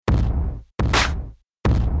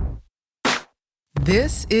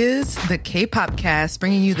This is the K-Pop Cast,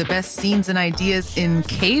 bringing you the best scenes and ideas in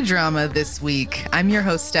K-drama this week. I'm your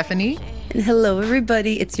host, Stephanie. And hello,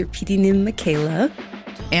 everybody. It's your PD님, Michaela.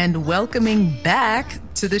 And welcoming back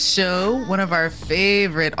to the show, one of our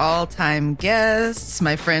favorite all-time guests,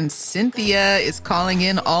 my friend Cynthia, is calling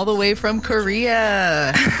in all the way from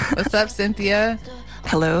Korea. What's up, Cynthia?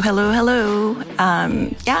 Hello.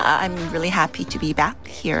 I'm really happy to be back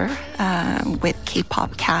here with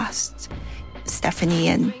K-Pop Cast, Stephanie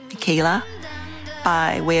and Michaela.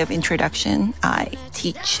 By way of introduction, I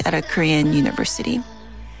teach at a Korean university.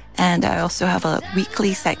 And I also have a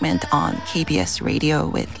weekly segment on KBS Radio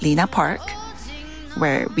with Lena Park,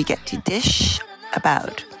 where we get to dish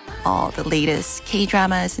about all the latest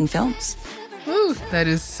K-dramas and films. Woo, that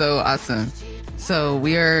is so awesome. So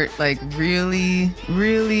we are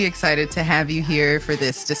really excited to have you here for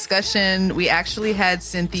this discussion. We actually had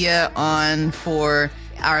Cynthia on for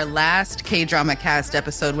our last K-Drama Cast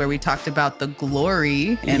episode where we talked about The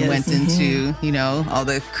Glory and went into, all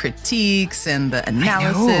the critiques and the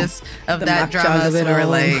analysis of that drama.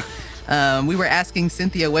 So we were asking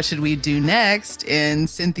Cynthia, what should we do next? And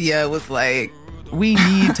Cynthia was like, we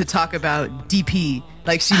need to talk about DP.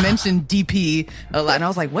 Like, she mentioned DP a lot. And I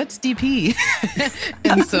was like, what's DP?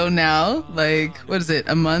 And so now, what is it?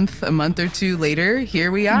 A month or two later,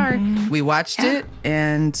 here we are. Mm-hmm. We watched it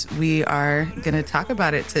and we are going to talk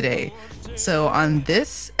about it today. So on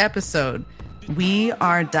this episode, we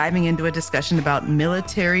are diving into a discussion about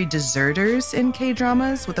military deserters in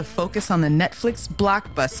K-dramas with a focus on the Netflix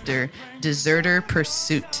blockbuster Deserter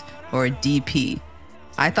Pursuit, or DP.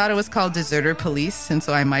 I thought it was called Deserter Police, and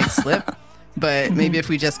so I might slip. But maybe if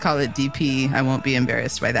we just call it DP, I won't be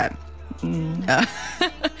embarrassed by that. That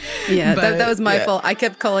was my fault. I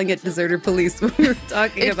kept calling it Deserter Police when we were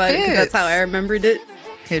talking about it, because that's how I remembered it.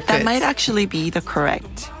 That might actually be the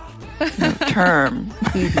correct term.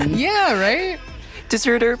 Mm-hmm. Yeah, right?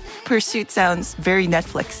 Deserter Pursuit sounds very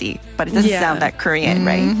Netflixy, but it doesn't sound that Korean,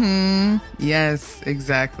 right? Yes,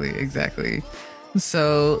 exactly.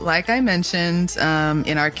 So, like I mentioned,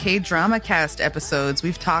 in our K-Drama Cast episodes,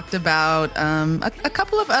 we've talked about a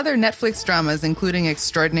couple of other Netflix dramas, including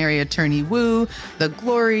Extraordinary Attorney Woo, The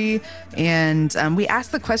Glory, and we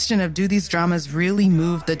asked the question of, do these dramas really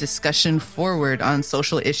move the discussion forward on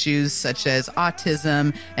social issues such as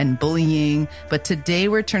autism and bullying? But today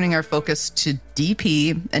we're turning our focus to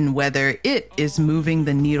DP and whether it is moving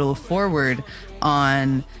the needle forward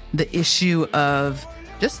on the issue of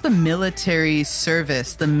just the military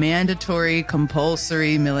service, the mandatory,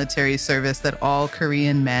 compulsory military service that all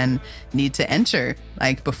Korean men need to enter,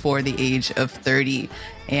 before the age of 30.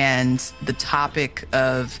 And the topic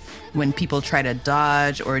of when people try to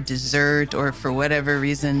dodge or desert or for whatever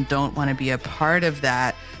reason don't want to be a part of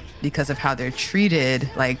that because of how they're treated,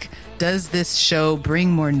 does this show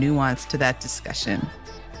bring more nuance to that discussion?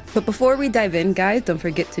 But before we dive in, guys, don't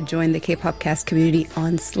forget to join the K-Pop Cast community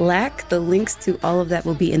on Slack. The links to all of that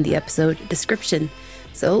will be in the episode description.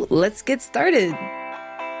 So let's get started.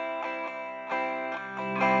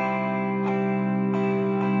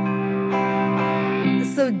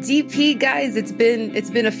 So DP, guys, it's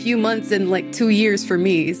been a few months and 2 years for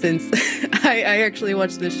me since I actually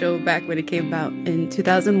watched the show back when it came out in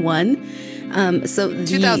 2001.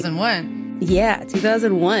 2001? Yeah,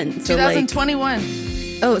 2001. So 2021.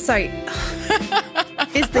 Oh, sorry.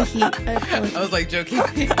 It's the heat. I was joking.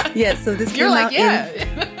 Yeah, so this came out in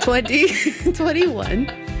 2021.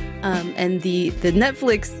 And the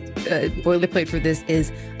Netflix boilerplate for this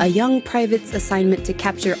is, a young private's assignment to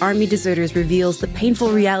capture army deserters reveals the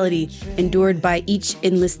painful reality endured by each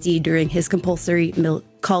enlistee during his compulsory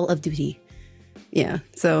call of duty. Yeah,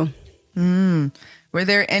 so. Were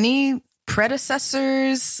there any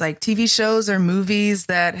predecessors, TV shows or movies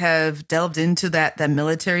that have delved into that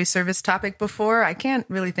military service topic before? I can't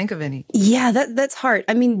really think of any. Yeah, that's hard.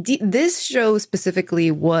 I mean, this show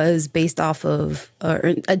specifically was based off of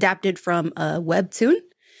or adapted from a webtoon.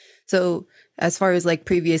 So as far as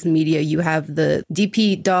previous media, you have the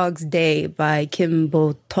DP Dog's Day by Kim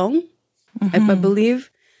Bo-tong, I believe.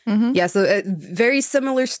 Mm-hmm. Yeah, so a very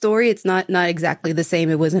similar story. It's not exactly the same.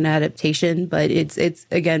 It was an adaptation, but it's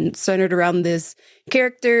again centered around this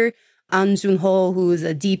character, An Jun-ho, who is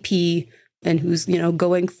a DP and who's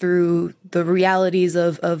going through the realities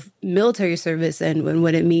of military service and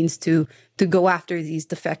what it means to go after these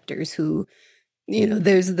defectors. Who,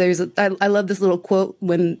 I love this little quote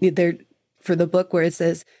when they're for the book where it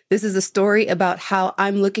says, "This is a story about how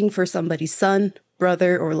I'm looking for somebody's son,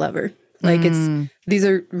 brother, or lover." These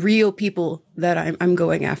are real people that I'm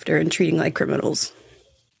going after and treating like criminals.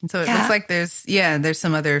 And so it looks like there's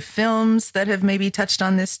some other films that have maybe touched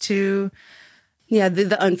on this too. Yeah,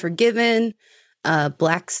 the Unforgiven,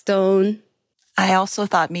 Blackstone. I also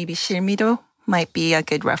thought maybe 실미도 might be a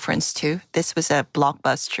good reference too. This was a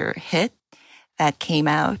blockbuster hit that came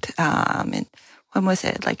out in, when was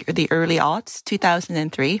it? Like the early aughts,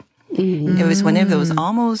 2003. It was one of those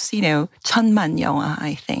almost, 천만 영화,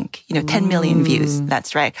 I think. 10 million views.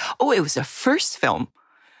 That's right. Oh, it was the first film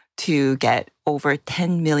to get over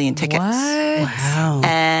 10 million tickets. What? Wow.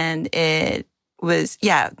 And it was,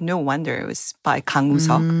 no wonder it was by Kang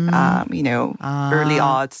Woo-seok, early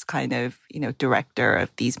odds kind of, director of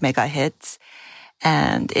these mega hits.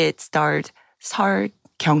 And it starred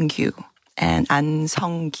Kyung-kyu and An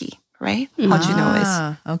Sung-gi, right?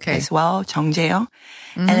 Heo okay. as well, Jung Jae-young.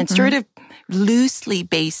 And it's sort of loosely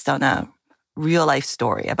based on a real life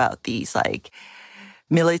story about these like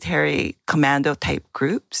military commando type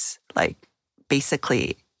groups, like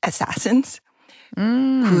basically assassins,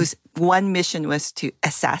 whose one mission was to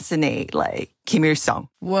assassinate like Kim Il-sung.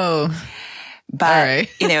 Whoa. But, all right.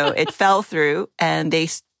 it fell through and they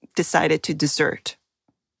decided to desert,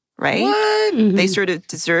 right? What? They sort of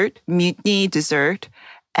mutiny, desert.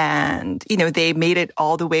 And, they made it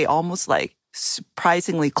all the way almost like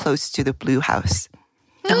surprisingly close to the Blue House.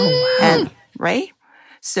 Oh, wow. And, right?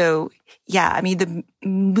 So, the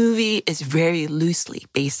movie is very loosely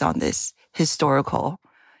based on this historical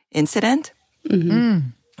incident.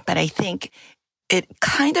 But I think it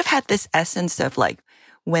kind of had this essence of like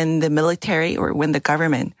when the military or when the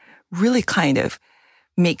government really kind of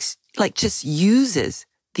makes, like just uses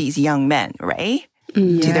these young men, right?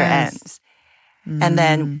 To their ends. And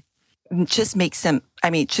then just makes them,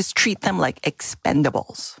 just treat them like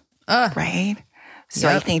expendables, right? So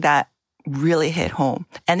I think that really hit home.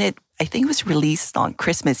 And I think it was released on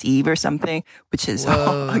Christmas Eve or something, which is,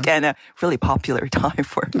 again, a really popular time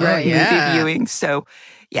for movie viewing. So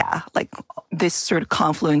like this sort of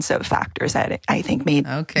confluence of factors that I think made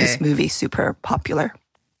this movie super popular.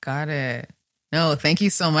 Got it. No, thank you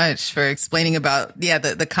so much for explaining about,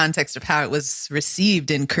 the context of how it was received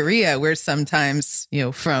in Korea, where sometimes,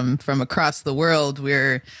 from across the world,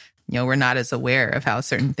 we're not as aware of how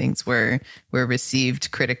certain things were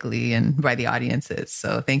received critically and by the audiences.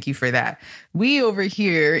 So thank you for that. We over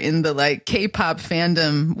here in the like K-pop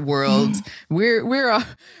fandom world,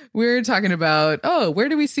 we're talking about, where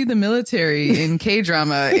do we see the military in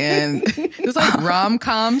K-drama? And there's like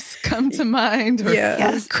rom-coms come to mind, or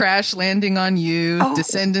Crash Landing on You,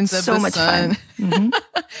 Descendants of so the much Sun. Fun.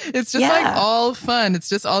 It's just like all fun. It's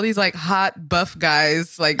just all these like hot buff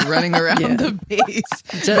guys like running around the base.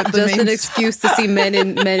 Just an excuse to see men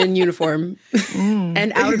in uniform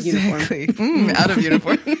and out of uniform. Out of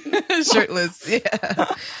uniform, shirtless. Yeah,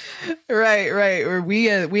 right. Or we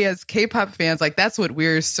as K-pop fans, like that's what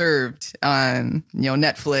we're served on,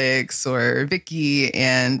 Netflix or Viki,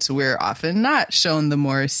 and we're often not shown the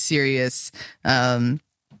more serious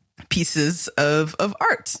pieces of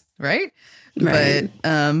art, right?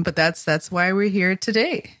 But that's why we're here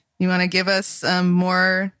today. You want to give us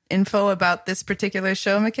more info about this particular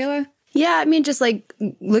show, Michaela? Yeah, just like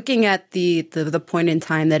looking at the point in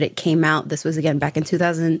time that it came out. This was again back in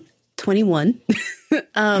 2021,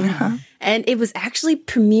 and it was actually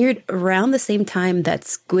premiered around the same time that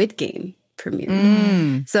Squid Game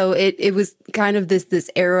premiered. So it was kind of this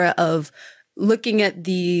era of looking at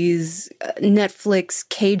these Netflix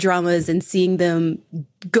K-dramas and seeing them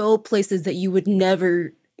go places that you would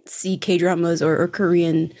never see K-dramas or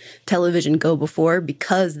Korean television go before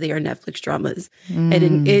because they are Netflix dramas.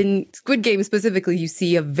 And in Squid Game specifically, you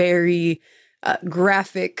see a very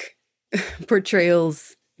graphic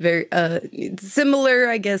portrayals, very similar,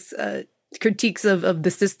 I guess, critiques of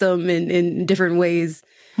the system in different ways.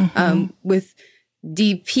 With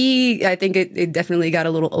DP, I think it definitely got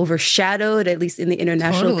a little overshadowed, at least in the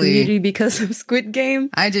international community, because of Squid Game.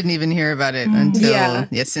 I didn't even hear about it until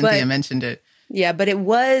Cynthia mentioned it. Yeah, but it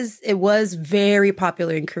was very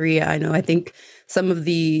popular in Korea. I think some of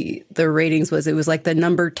the ratings it was like the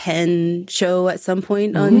number 10 show at some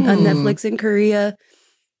point on Netflix in Korea.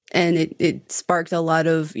 And it sparked a lot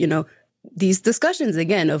of, these discussions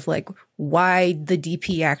again of like why the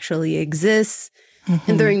DP actually exists.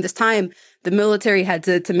 And during this time, the military had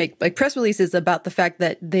to make like press releases about the fact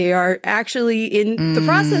that they are actually in the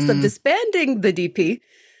process of disbanding the DP.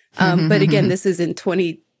 But again, this is in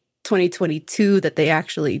 2022 that they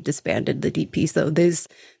actually disbanded the DP. So this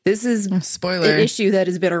is spoiler, an issue that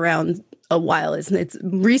has been around a while. It's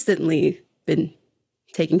recently been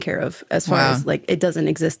taken care of as far as like it doesn't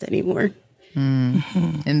exist anymore. In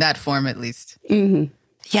that form, at least.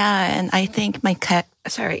 Yeah, and I think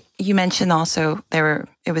you mentioned also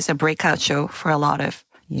it was a breakout show for a lot of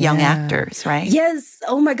young Yeah. actors, right? Yes.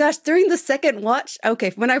 Oh my gosh. During the second watch,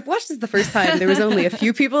 okay, when I watched this the first time, there was only a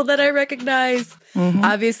few people that I recognized.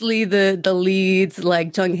 Obviously, the leads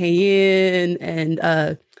like Jung Hae-in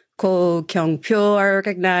and Ko Kyung-pyo I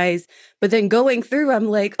recognized. But then going through, I'm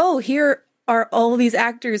like, oh, here are all these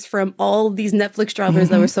actors from all these Netflix dramas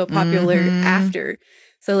that were so popular after.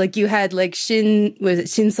 So like you had like Shin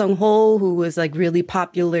Sung-ho, who was like really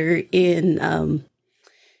popular in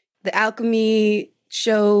the Alchemy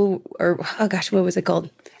show, or oh gosh, what was it called?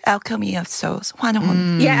 Alchemy of Souls.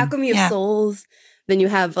 Hwanhon. Yeah, Alchemy of Yeah. Souls. Then you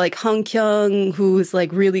have like Hong Kyung, who was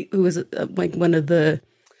like like one of the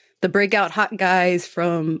breakout hot guys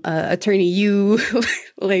from Attorney Yu.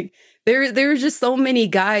 Like there were just so many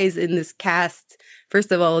guys in this cast.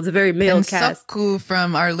 First of all, it's a very male And cast. Sokku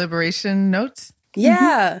from our Liberation Notes.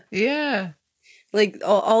 Yeah, Yeah. like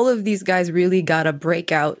all of these guys really got a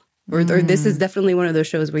breakout. Or this is definitely one of those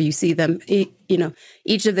shows where you see them,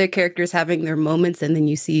 each of their characters having their moments, and then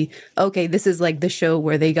you see, okay, this is like the show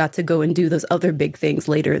where they got to go and do those other big things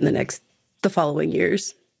later in the following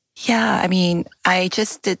years. Yeah, I mean, I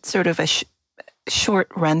just did sort of a short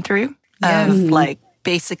run through Yes. of like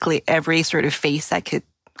basically every sort of face I could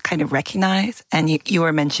kind of recognize. And you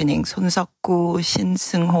were mentioning Son Seok-gu, Shin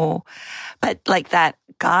Seung-ho, but like that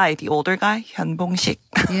guy, the older guy, Hyun Bong-sik,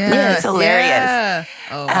 Yes. it's hilarious. Yeah.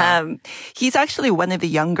 Oh, wow. He's actually one of the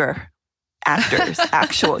younger actors.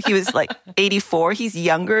 He was like 84. He's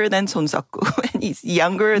younger than Son Seok-gu, and he's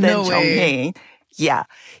younger than No Jung way. Hae-in. Yeah,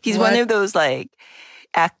 he's What? one of those like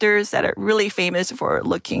actors that are really famous for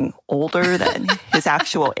looking older than his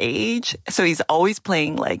actual age. So he's always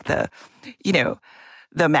playing like the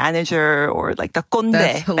manager or like the conde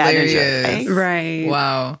That's manager. hilarious. Right? Right.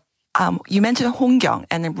 Wow. You mentioned Hong Kyung,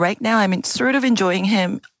 and right now I'm sort of enjoying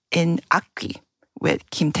him in Akki with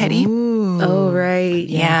Kim Tae-ri. Ooh. Oh, right.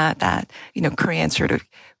 Yeah, that Korean sort of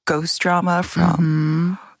ghost drama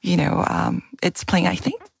from it's playing. I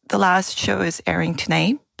think the last show is airing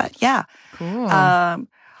tonight, but yeah. Cool. Yeah, I mean,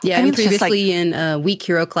 and it's just previously in Weak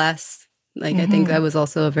Hero Class, like I think that was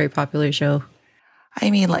also a very popular show. I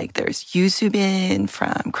mean, like there's Yoo Soo-bin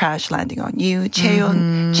from Crash Landing on You,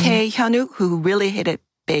 Chae Hyun-wook, who really hit it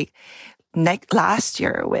big last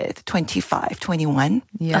year with 25-21,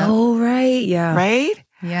 Yeah. Oh, right. Yeah. right?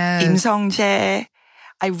 Yes. Im Sung-jae.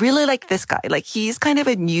 I really like this guy. Like he's kind of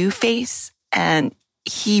a new face, and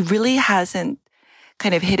he really hasn't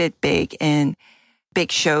kind of hit it big in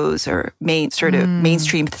big shows or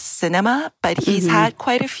mainstream cinema, but he's had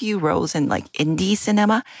quite a few roles in like indie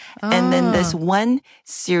cinema. And then this one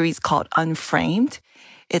series called Unframed.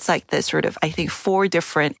 It's like this sort of, I think, 4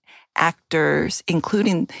 different actors,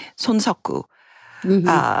 including Son Seok-gu,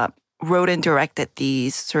 wrote and directed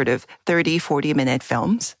these sort of 30, 40-minute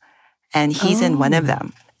films. And he's in one of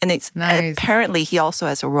them. And it's Nice. apparently he also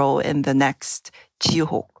has a role in the next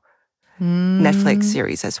Ji-hook Netflix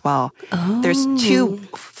series as well. There's 2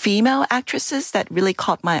 female actresses that really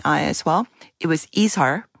caught my eye as well. It was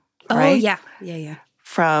Ishar, Oh, right? yeah. Yeah.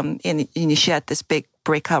 She had this big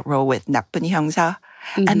breakout role with 나쁜 형사.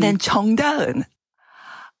 And then Jung Da-eun.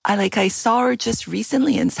 I saw her just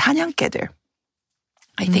recently in 사냥개들.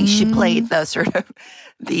 I think she played the sort of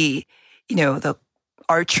the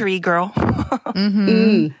archery girl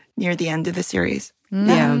near the end of the series.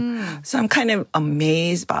 Yeah. So I'm kind of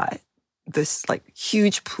amazed by this like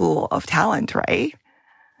huge pool of talent, right?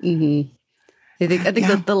 I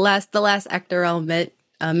think the last actor I'll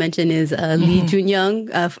mention is Lee Junyoung,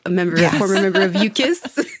 a former member of U-KISS.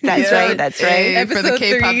 That's right. That's right. Hey, for the Episode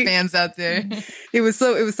K-pop 3. fans out there. It was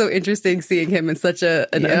so interesting seeing him in such an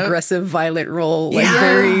Yep. aggressive, violent role, like Yes.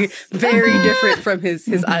 very, very different from his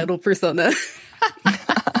idol persona.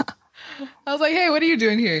 I was like, hey, what are you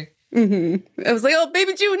doing here? I was like, oh,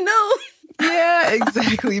 baby June, no, Yeah,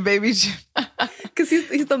 exactly, baby. because he's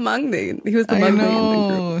the maknae. He was the I maknae in the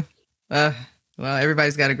group. know. Well,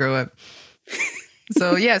 everybody's got to grow up.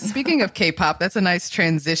 So yeah, speaking of K-pop, that's a nice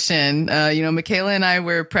transition. Michaela and I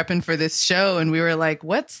were prepping for this show, and we were like,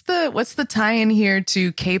 "What's the tie-in here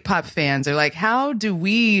to K-pop fans?" Or like, how do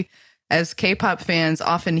we, as K-pop fans,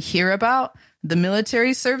 often hear about the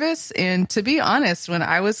military service? And to be honest, when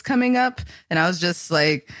I was coming up and I was just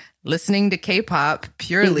like listening to K-pop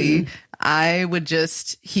purely, I would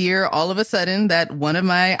just hear all of a sudden that one of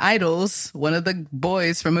my idols, one of the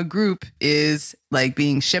boys from a group, is like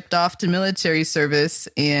being shipped off to military service.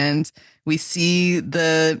 And we see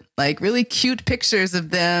the like really cute pictures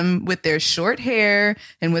of them with their short hair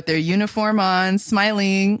and with their uniform on,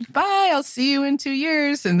 smiling. Bye, I'll see you in 2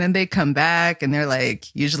 years. And then they come back and they're like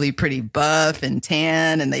usually pretty buff and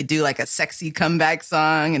tan, and they do like a sexy comeback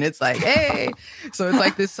song. And it's like, hey. So it's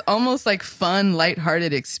like this almost like fun,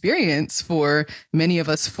 lighthearted experience for many of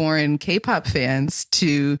us foreign K-pop fans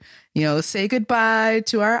to, you know, say goodbye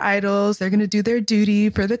to our idols. They're going to do their duty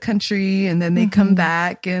for the country, and then they come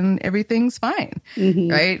back and everything's fine,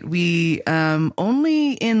 right? We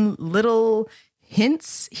only in little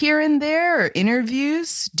hints here and there or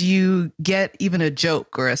interviews do you get even a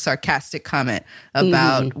joke or a sarcastic comment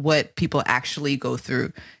about what people actually go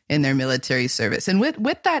through in their military service. And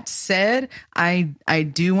with that said, I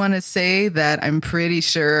do want to say that I'm pretty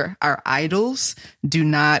sure our idols do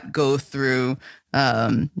not go through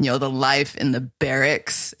you know, the life in the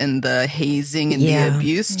barracks and the hazing and the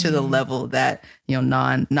abuse to the level that, you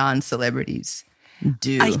know, non-celebrities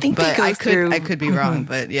do. I think but I could be wrong,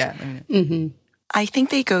 but yeah. I think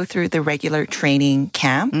they go through the regular training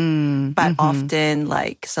camp, but often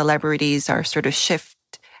like celebrities are sort of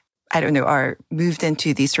are moved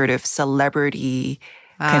into these sort of celebrity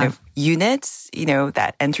kind of units, you know,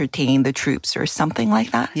 that entertain the troops or something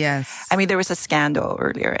like that. Yes. I mean, there was a scandal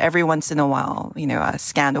earlier. Every once in a while, you know, a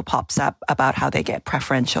scandal pops up about how they get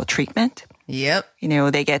preferential treatment. Yep. You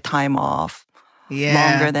know, they get time off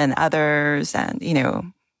longer than others and, you know,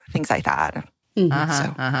 things like that.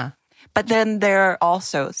 But then there are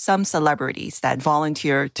also some celebrities that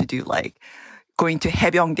volunteer to do like going to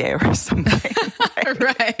Haebyongdae or something.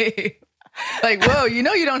 Right. Like, whoa, you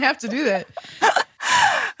know, you don't have to do that.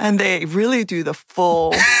 And they really do the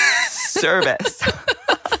full service.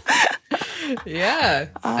 Yeah.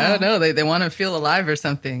 I don't know. They want to feel alive or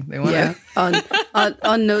something. They want to.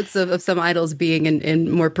 On notes of some idols being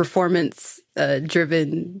in more performance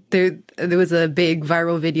driven, there was a big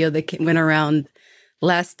viral video that went around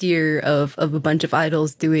last year of a bunch of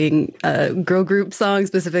idols doing girl group songs,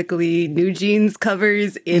 specifically New Jeans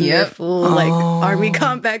covers in their full like army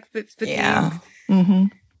combat fatigue. Yeah.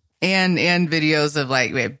 And videos of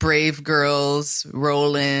like Brave Girls,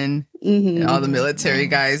 Rollin', and all the military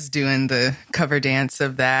guys doing the cover dance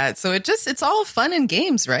of that. So it's all fun and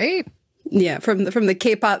games, right? Yeah, from the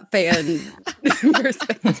K-pop fan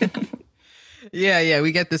perspective. Yeah,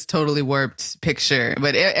 we get this totally warped picture.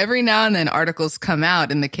 But every now and then articles come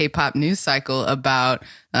out in the K-pop news cycle about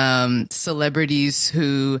celebrities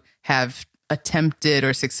who have attempted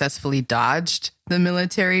or successfully dodged the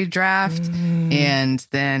military draft. And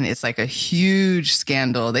then it's like a huge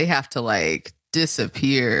scandal. They have to like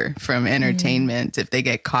disappear from entertainment if they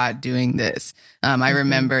get caught doing this. I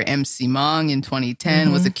remember MC Mong in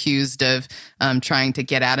 2010 was accused of trying to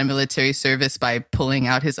get out of military service by pulling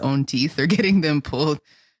out his own teeth or getting them pulled.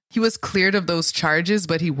 He was cleared of those charges,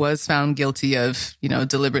 but he was found guilty of, you know,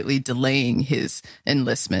 deliberately delaying his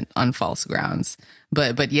enlistment on false grounds.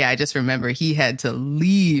 But yeah, I just remember he had to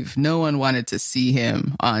leave. No one wanted to see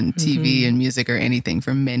him on TV and music or anything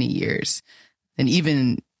for many years. And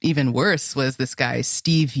even worse was this guy,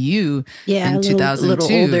 Steve Yu, in 2002. A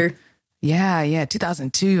little older. Yeah,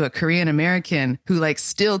 2002, a Korean American who like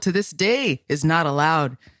still to this day is not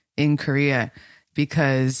allowed in Korea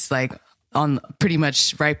because like on pretty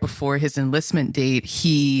much right before his enlistment date,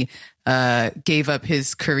 he gave up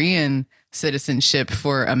his Korean citizenship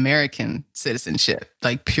for American citizenship,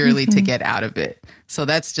 like purely to get out of it. So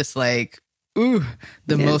that's just like,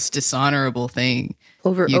 the most dishonorable thing.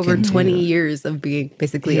 Over 20 years of being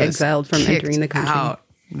basically exiled from entering the country. Out,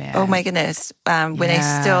 man. Oh my goodness. When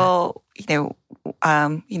I still, when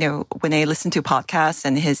I listen to podcasts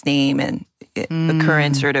and his name and the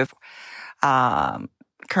current sort of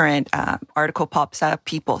article pops up,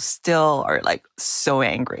 people still are like so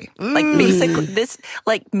angry. Like basically this,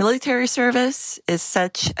 like military service is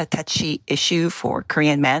such a touchy issue for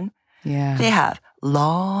Korean men. Yeah. They have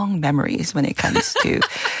long memories when it comes to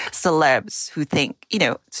celebs who think,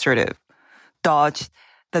 sort of dodge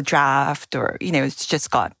the draft or, it's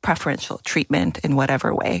just got preferential treatment in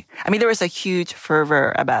whatever way. I mean, there was a huge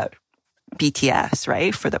fervor about BTS,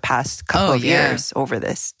 right? For the past couple of years over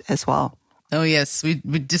this as well. Oh, yes. We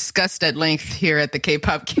discussed at length here at the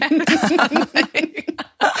K-pop cast.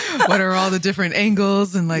 What are all the different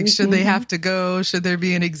angles and like, should they have to go? Should there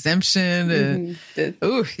be an exemption?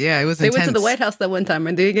 Oh, yeah, it was intense. They went to the White House that one time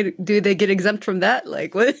and do they get exempt from that?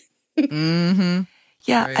 Like what? Yeah.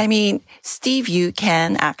 Right. I mean, Steve, you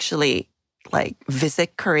can actually like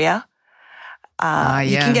visit Korea.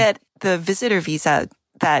 You can get the visitor visa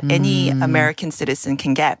that any American citizen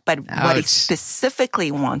can get. But what he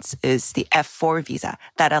specifically wants is the F4 visa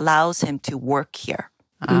that allows him to work here.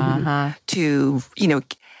 to,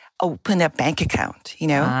 open a bank account,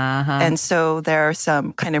 And so there are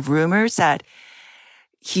some kind of rumors that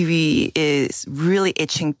he is really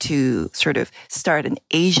itching to sort of start an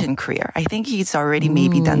Asian career. I think he's already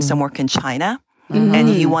maybe done some work in China, and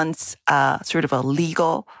he wants sort of a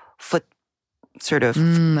legal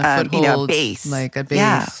base. Like a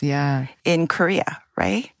base, yeah. In Korea,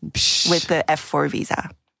 right? With the F4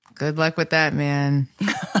 visa. Good luck with that, man.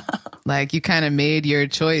 Like, you kind of made your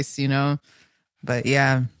choice, But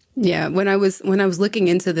yeah. Yeah, when I was looking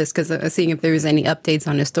into this, because I was seeing if there was any updates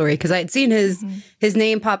on his story, because I had seen his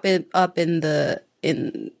name pop up in the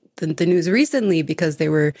news recently, because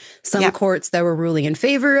there were some courts that were ruling in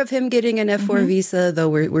favor of him getting an F4 visa, though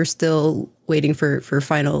we're still waiting for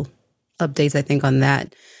final updates, I think, on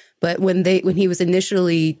that. But when he was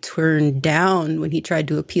initially turned down, when he tried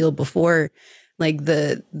to appeal before, like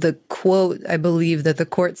the quote I believe that the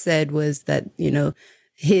court said was that,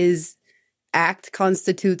 his act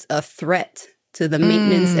constitutes a threat to the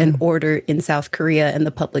maintenance and order in South Korea and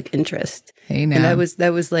the public interest. Hey, now. And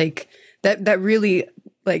that was like that really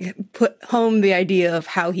like put home the idea of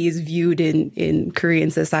how he is viewed in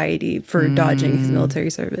Korean society for dodging his military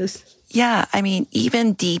service. Yeah, I mean,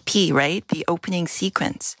 even DP, right? The opening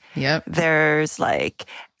sequence. Yep. There's like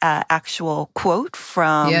actual quote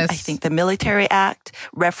from, I think, the Military Act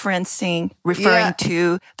referring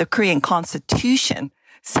to the Korean Constitution,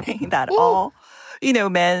 saying that all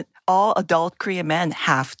adult Korean men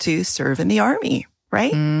have to serve in the army,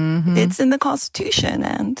 right? It's in the Constitution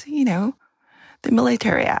and, the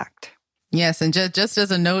Military Act. Yes, and just as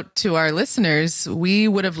a note to our listeners, we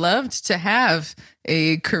would have loved to have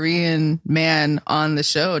a Korean man on the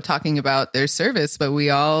show talking about their service, but we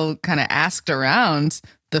all kind of asked around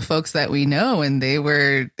the folks that we know, and they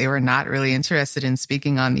were not really interested in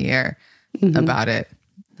speaking on the air about it.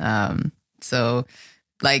 So,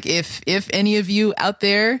 like, if any of you out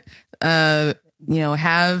there, have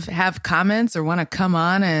comments or want to come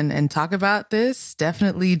on and talk about this,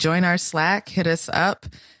 definitely join our Slack, hit us up.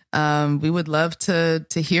 We would love to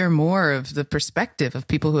hear more of the perspective of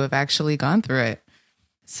people who have actually gone through it.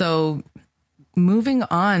 So moving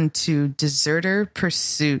on to Deserter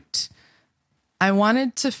Pursuit, I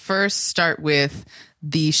wanted to first start with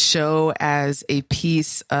the show as a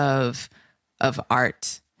piece of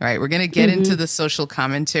art, right? We're going to get into the social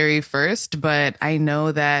commentary first, but I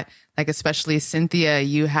know that, like, especially Cynthia,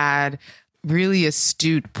 you had really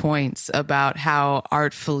astute points about how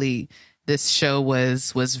artfully this show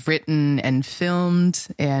was written and filmed,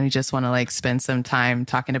 and we just want to spend some time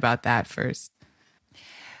talking about that first.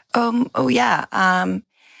 DP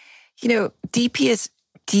is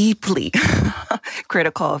deeply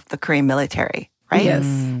critical of the Korean military, right? Yes.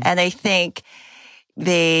 And I think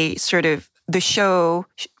the show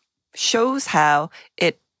shows how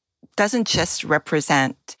it doesn't just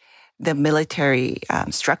represent the military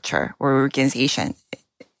structure or organization.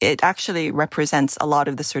 It actually represents a lot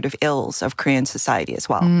of the sort of ills of Korean society as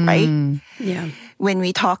well, right? Yeah. When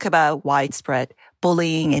we talk about widespread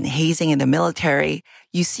bullying and hazing in the military,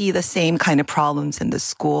 you see the same kind of problems in the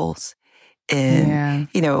schools, in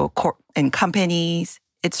companies.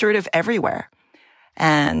 It's sort of everywhere.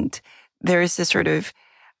 And there is this sort of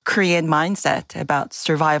Korean mindset about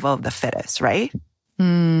survival of the fittest, right?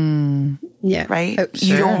 Yeah. Right? Sure.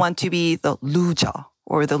 You don't want to be the loser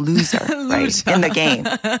or the loser, right? In the game.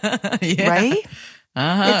 Right?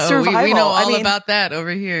 It's survival. We know all about that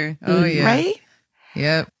over here. Oh, yeah. Right?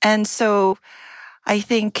 Yep. And so I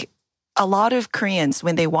think a lot of Koreans,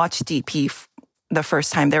 when they watched DP the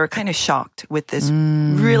first time, they were kind of shocked with this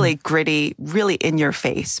really gritty, really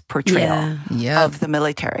in-your-face portrayal of the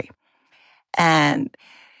military. And,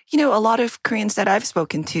 a lot of Koreans that I've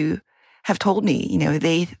spoken to have told me,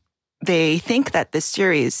 they think that this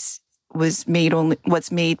series was made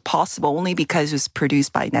possible only because it was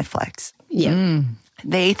produced by Netflix. Yeah.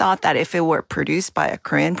 They thought that if it were produced by a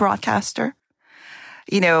Korean broadcaster,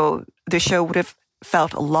 the show would have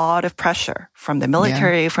felt a lot of pressure from the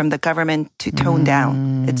military, from the government to tone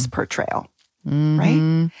down its portrayal,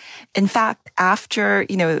 right? In fact, after,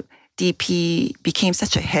 DP became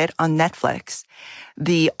such a hit on Netflix,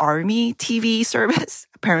 the Army TV service,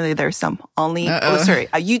 apparently there's some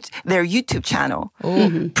their YouTube channel,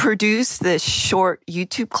 produced this short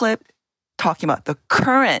YouTube clip talking about the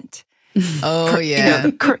current,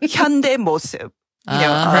 현대 모습,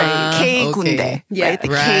 K-군대, right? The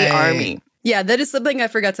K-Army. Yeah, that is something I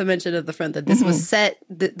forgot to mention at the front, that this was set,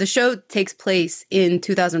 the show takes place in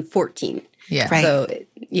 2014. Yeah. Right. So,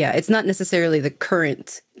 it's not necessarily the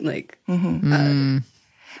current, but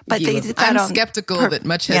they did that I'm skeptical that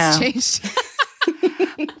much has changed.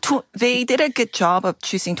 They did a good job of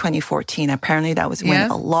choosing 2014. Apparently that was when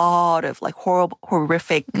a lot of like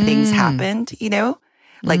horrific things happened, you know,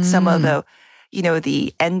 like some of the, you know,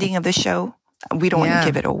 the ending of the show. We don't want to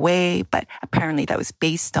give it away, but apparently that was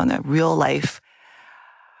based on a real life,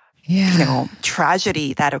 you know,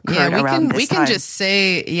 tragedy that occurred around this time. We can just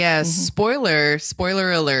say,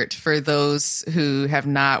 spoiler alert for those who have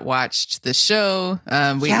not watched the show.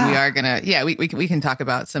 We are gonna, we can talk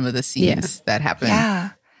about some of the scenes that happen.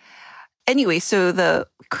 Yeah. Anyway, so the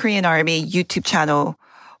Korean Army YouTube channel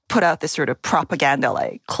put out this sort of propaganda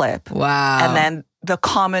like clip. Wow. And then the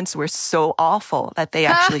comments were so awful that they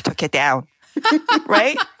actually took it down.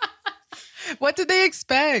 Right? What did they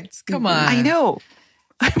expect? Come on. I know.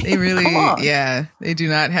 They really, they do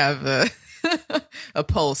not have a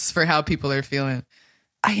pulse for how people are feeling.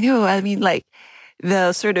 I know. I mean, like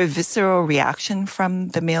the sort of visceral reaction from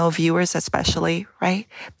the male viewers, especially, right?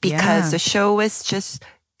 Because the show was just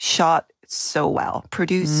shot so well,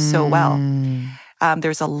 produced so well.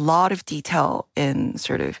 There's a lot of detail in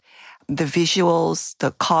sort of the visuals,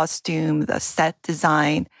 the costume, the set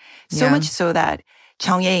design, so much so that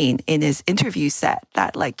Chung Ye-in in his interview said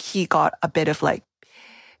that like he got a bit of like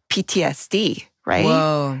PTSD, right?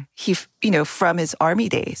 Whoa. He, you know, from his army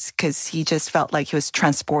days, because he just felt like he was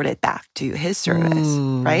transported back to his service,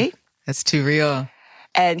 right? That's too real.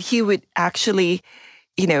 And he would actually,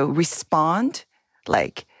 you know, respond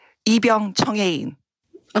like 이병 청해인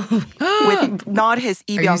with not his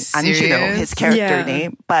이병 안준호, his character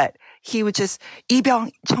name, but he would just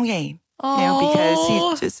이병 청해인, you know, because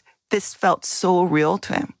he just, this felt so real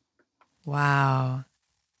to him. Wow.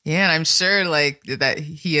 Yeah, and I'm sure like that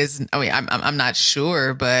he is, I mean, I'm not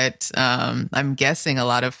sure, but I'm guessing a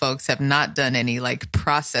lot of folks have not done any like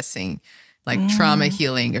processing, like trauma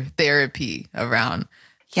healing or therapy around.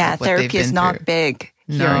 Yeah, therapy is not big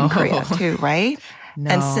here in Korea too, right? No.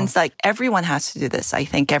 And since like everyone has to do this, I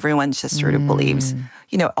think everyone just sort of believes,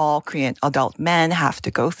 you know, all Korean adult men have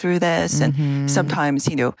to go through this. And sometimes,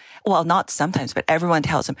 you know, well, not sometimes, but everyone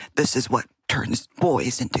tells them this is what turns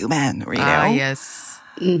boys into men, you know? Yes.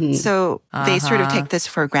 So they sort of take this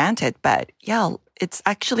for granted. But yeah, it's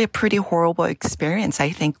actually a pretty horrible experience,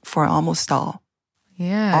 I think, for almost all.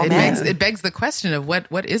 Yeah, it begs the question of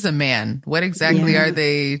what is a man? What exactly are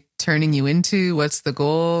they turning you into? What's the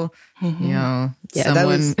goal? You know,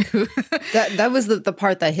 someone that was the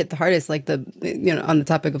part that hit the hardest. Like the, you know, on the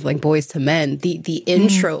topic of like boys to men, the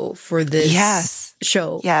intro for this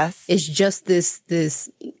show is just this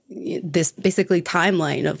basically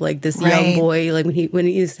timeline of like this young boy, like when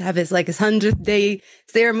he used to have his like his 100th day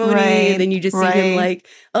ceremony, and then you just see him like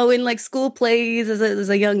in like school plays as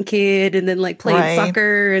a young kid, and then like playing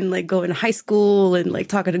soccer and like going to high school and like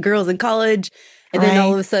talking to girls in college. And then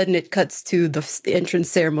all of a sudden it cuts to the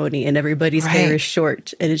entrance ceremony and everybody's hair is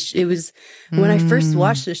short. And it was, when I first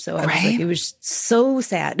watched this show, I was like, it was so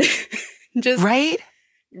sad. Just from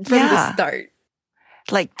the start.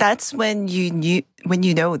 Like that's when you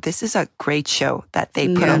know this is a great show, that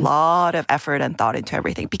they put a lot of effort and thought into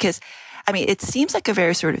everything. Because I mean, it seems like a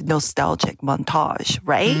very sort of nostalgic montage,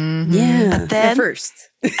 right? Yeah. But then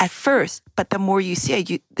at first, but the more you see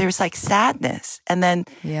it, there's like sadness. And then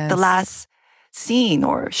the last scene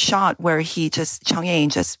or shot where Chung Ye-in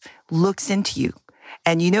just looks into you,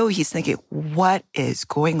 and you know he's thinking, what is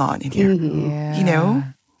going on in here? You know?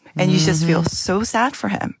 And you just feel so sad for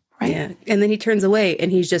him, right? Yeah. And then he turns away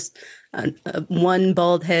and he's just one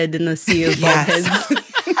bald head in a sea of bald heads.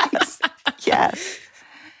 Yes.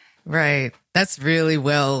 Right. That's really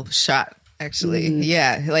well shot, actually.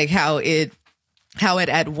 Yeah. Like how it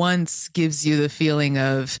at once gives you the feeling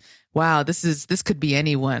of, wow, this could be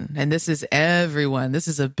anyone, and this is everyone. This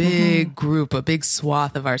is a big group, a big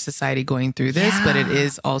swath of our society going through this, but it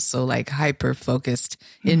is also like hyper-focused,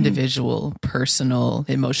 individual, personal,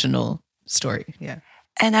 emotional story. Yeah.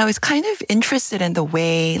 And I was kind of interested in the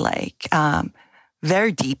way like their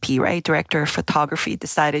DP, right, director of photography,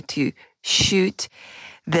 decided to shoot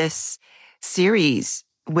this series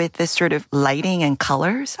with this sort of lighting and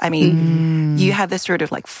colors. I mean, you have this sort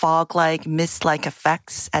of like fog-like, mist-like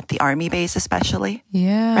effects at the army base especially.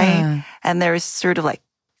 Yeah. Right? And there's sort of like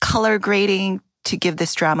color grading to give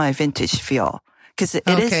this drama a vintage feel. Because it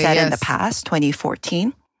is set in the past,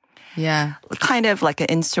 2014. Yeah. Kind of like an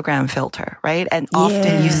Instagram filter, right? And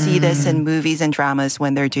often you see this in movies and dramas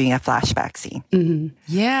when they're doing a flashback scene.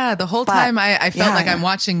 Yeah, the whole time I felt like I'm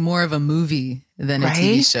watching more of a movie than a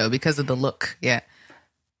TV show because of the look. Yeah.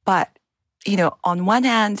 But, you know, on one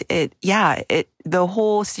hand, the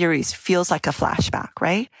whole series feels like a flashback,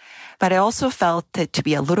 right? But I also felt it to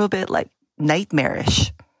be a little bit like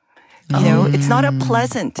nightmarish You know, it's not a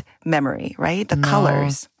pleasant memory, right? The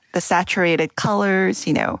colors, the saturated colors,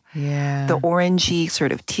 you know, the orangey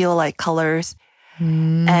sort of teal-like colors.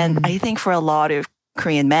 And I think for a lot of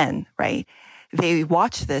Korean men, right, they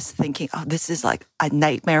watch this thinking, oh, this is like a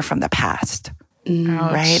nightmare from the past.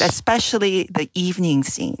 Right? Especially the evening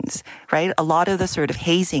scenes, right? A lot of the sort of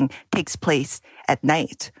hazing takes place at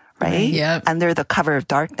night, right? Yep. Under the cover of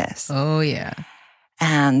darkness. Oh, yeah.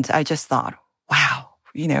 And I just thought, wow,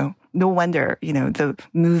 you know, no wonder, you know, the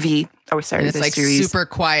movie, or sorry, it's the like series. super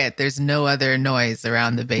quiet. There's no other noise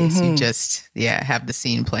around the base. You just, have the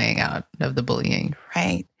scene playing out of the bullying.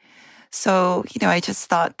 Right. So, you know, I just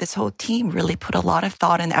thought this whole team really put a lot of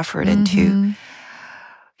thought and effort into,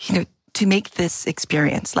 you know, to make this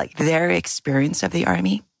experience, like their experience of the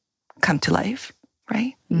army, come to life,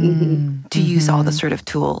 right? To use all the sort of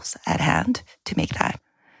tools at hand to make that,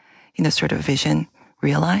 you know, sort of vision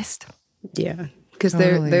realized. Yeah, because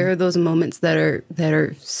there are those moments that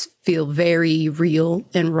are feel very real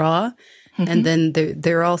and raw, and then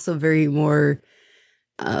there are also very more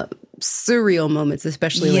surreal moments,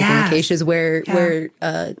 especially like in the cases where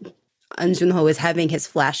An Jun-ho is having his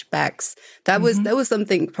flashbacks. That was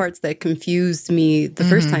something, parts that confused me the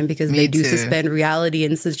first time, because they do suspend reality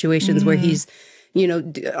in situations where he's, you know,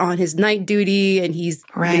 on his night duty, and he's,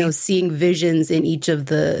 you know, seeing visions in each of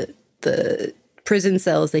the prison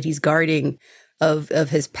cells that he's guarding of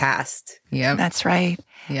his past. Yeah, that's right.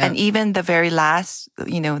 Yep. And even the very last,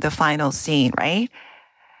 you know, the final scene, right?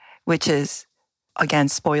 Which is, again,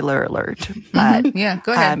 spoiler alert. But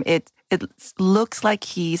go ahead. It looks like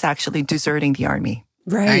he's actually deserting the army.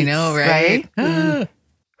 Right. I know, right?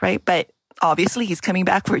 Right. But obviously he's coming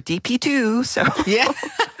back for DP2. So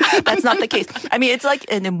that's not the case. I mean, it's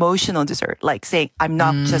like an emotional desert, like saying, I'm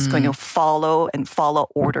not just going to follow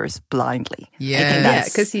orders blindly. Yeah. I think that's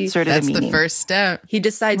because that's the first step. He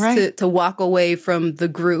decides to walk away from the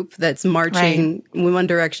group that's marching in one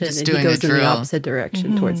direction, Just and he doing goes a in the drill. opposite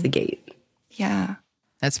direction towards the gate. Yeah.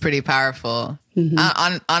 That's pretty powerful.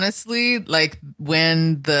 Honestly, like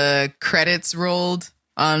when the credits rolled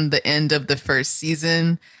on the end of the first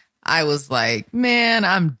season, I was like, man,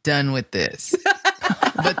 I'm done with this.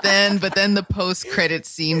 But then the post-credit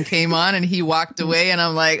scene came on and he walked away, and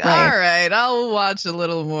I'm like, all right, I'll watch a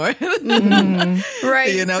little more.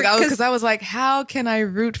 Right. You know, because I was like, how can I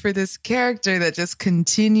root for this character that just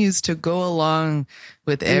continues to go along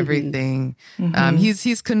with everything?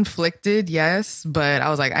 He's conflicted, yes, but I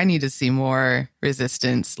was like, I need to see more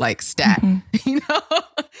resistance, like stat, you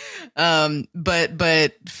know?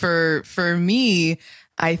 But for me,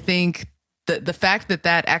 I think the fact that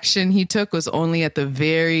action he took was only at the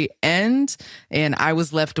very end, and I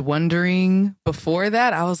was left wondering before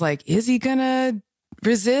that, I was like, is he gonna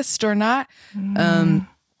resist or not?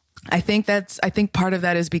 I think part of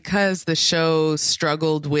that is because the show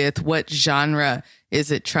struggled with what genre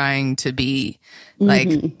is it trying to be.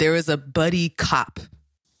 Like there was a buddy cop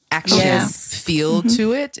action feel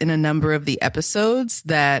to it in a number of the episodes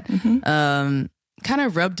that kind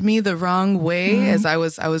of rubbed me the wrong way, as I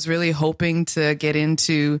was really hoping to get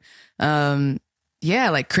into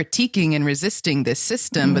like critiquing and resisting this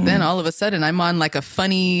system. But then all of a sudden I'm on like a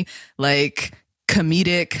funny, like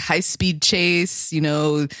comedic high-speed chase, you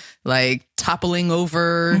know, like toppling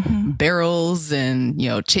over barrels and, you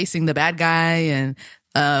know, chasing the bad guy.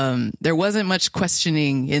 And there wasn't much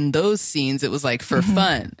questioning in those scenes. It was like for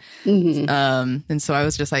fun. And so I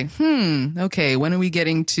was just like, okay, when are we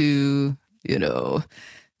getting to, you know,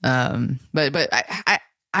 but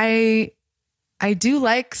I do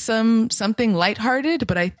like something lighthearted,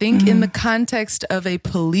 but I think in the context of a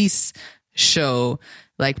police show,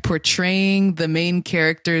 like portraying the main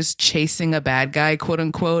characters chasing a bad guy, quote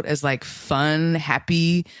unquote, as like fun,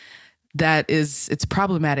 happy, it's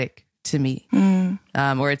problematic to me.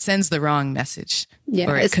 Or it sends the wrong message. Yeah,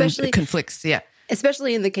 or it conflicts. Yeah.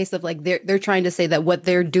 Especially in the case of like, they're trying to say that what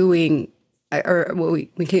they're doing, or what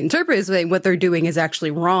we can interpret as saying what they're doing is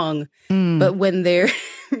actually wrong. But when they're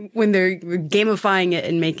gamifying it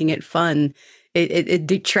and making it fun, it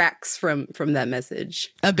detracts from that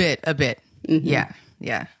message. A bit.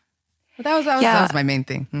 Yeah. But that was my main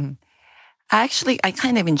thing. I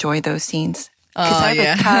kind of enjoy those scenes. Because I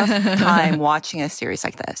have a tough time watching a series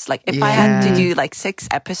like this. Like if I had to do like 6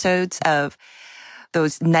 episodes of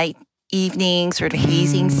those night evening sort of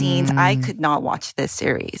hazing scenes, I could not watch this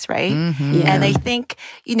series, right? And I think,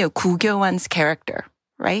 you know, Gu Kyo-won's character,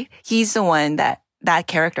 right? He's the one that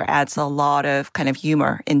character adds a lot of kind of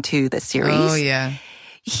humor into the series. Oh, yeah.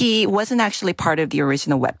 He wasn't actually part of the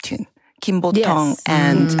original webtoon. Kim Bo-tong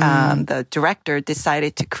and the director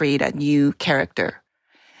decided to create a new character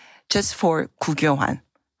just for Gu Kyo-won,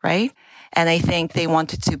 right? And I think they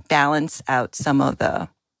wanted to balance out some of the,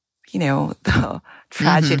 the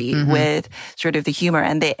tragedy with sort of the humor.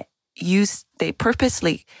 And they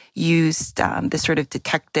purposely used this sort of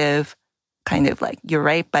detective kind of like, you're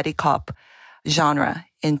right, buddy cop genre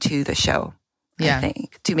into the show, I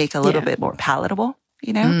think, to make it a little bit more palatable,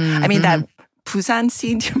 I mean, that Busan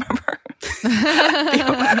scene, do you remember?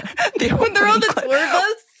 When they're on the tour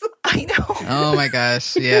bus? I know. Oh my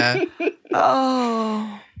gosh, yeah.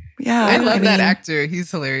 Oh, yeah. I love that actor.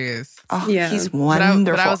 He's hilarious. Oh, yeah. He's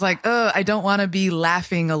wonderful. But I was like, I don't want to be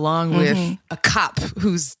laughing along with a cop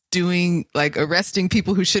who's doing like arresting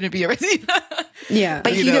people who shouldn't be arrested. Yeah.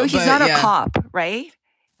 But he's not a cop, right?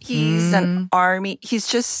 He's an army. He's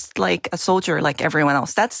just like a soldier like everyone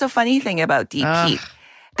else. That's the funny thing about DP.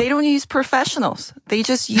 They don't use professionals. They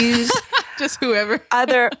just use just whoever.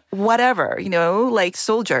 Other whatever, like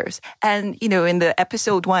soldiers. And, in the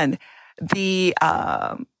episode 1, the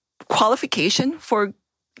qualification for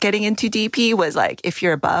getting into DP was like, if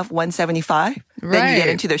you're above 175, then you get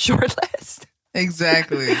into the short list.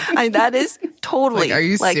 Exactly. And that is totally are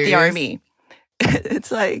you like serious? The army. It's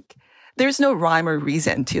like, there's no rhyme or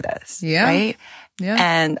reason to this. Yeah. Right? Yeah.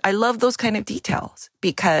 And I love those kind of details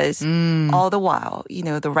because all the while,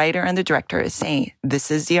 the writer and the director is saying,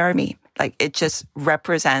 this is the army. Like it just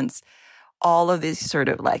represents all of these sort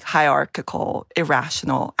of like hierarchical,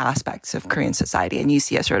 irrational aspects of Korean society. And you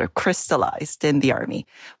see it sort of crystallized in the army,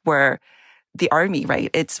 where the army, right,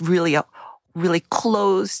 it's really a really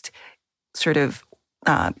closed sort of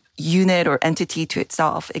unit or entity to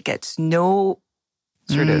itself. It gets no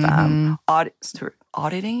sort of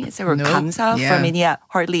auditing, is there, or 감사 from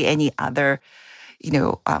hardly any other,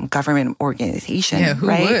 government organization. Yeah, who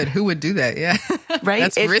right? would? Who would do that? Yeah. Right?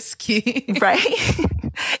 That's risky. Right?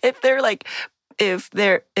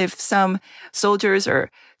 If some soldiers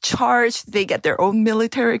are charged, they get their own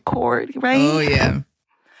military court, right? Oh, yeah.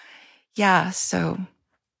 Yeah, so,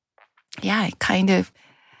 yeah, it kind of,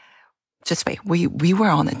 just wait, we were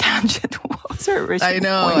on a tangent. What was our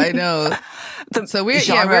original point? I know. So we're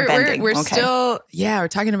okay. still, we're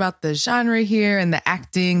talking about the genre here and the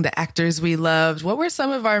acting, the actors we loved. What were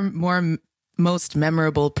some of our most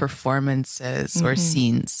memorable performances or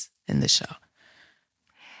scenes in the show?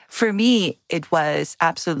 For me, it was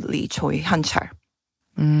absolutely Choi Hyun-chul.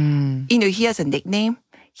 He has a nickname.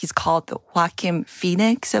 He's called the Joaquin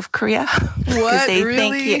Phoenix of Korea. What?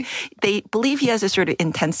 Really? They believe he has a sort of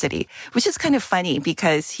intensity, which is kind of funny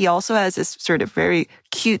because he also has this sort of very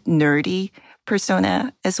cute, nerdy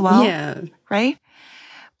persona as well. Yeah. Right?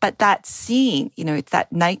 But that scene, it's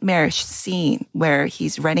that nightmarish scene where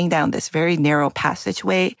he's running down this very narrow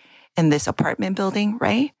passageway in this apartment building,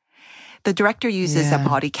 right? The director uses a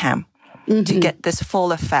body cam to get this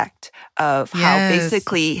full effect of how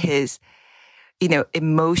basically his,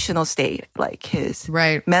 emotional state, like his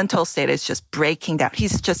mental state is just breaking down.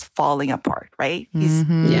 He's just falling apart, right?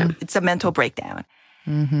 It's a mental breakdown.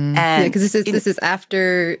 And because this is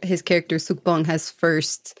after his character Suk-bong has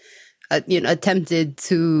first, attempted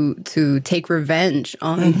to take revenge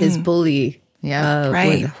on his bully.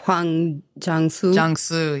 With Hwang Jang-soo.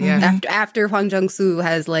 After Hwang Jang-soo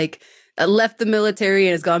has left the military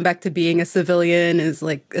and has gone back to being a civilian, is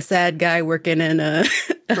like a sad guy working in a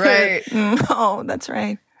right. Oh, that's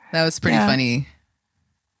right. That was pretty funny.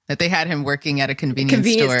 That they had him working at a convenience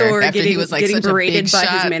store after he was such berated a big by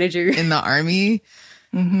his manager in the army.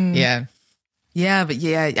 Yeah. Yeah, but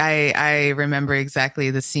I remember exactly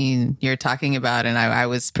the scene you're talking about, and I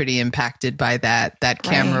was pretty impacted by that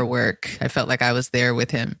camera work. I felt like I was there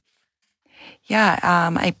with him. Yeah,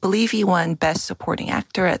 I believe he won Best Supporting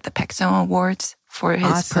Actor at the Paeksung Awards for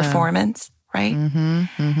his performance, right?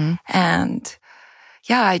 And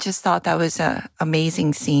yeah, I just thought that was an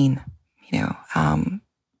amazing scene,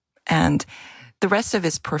 and the rest of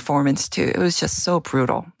his performance too. It was just so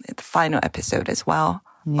brutal. The final episode as well.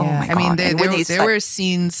 Yeah. Oh my God. I mean, there were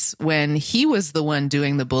scenes when he was the one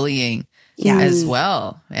doing the bullying as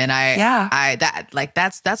well. And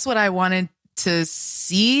that's what I wanted to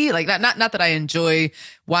see. Like, not that I enjoy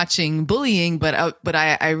watching bullying, but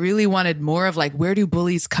I really wanted more of where do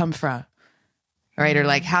bullies come from? Right? Or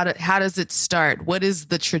how does it start? What is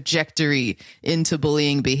the trajectory into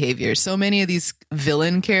bullying behavior? So many of these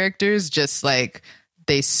villain characters just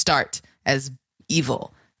they start as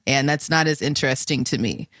evil. And that's not as interesting to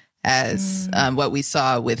me as what we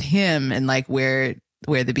saw with him and where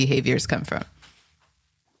the behaviors come from.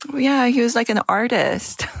 Yeah, he was like an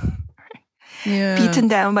artist. Beaten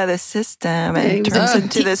down by the system and turns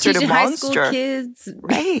into this sort of monster. High school kids.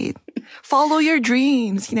 Right. Follow your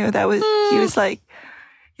dreams. That was, he was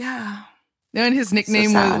And his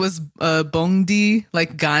nickname was Bongdi,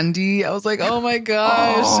 like Gandhi. I was like, oh my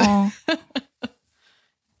gosh. Oh.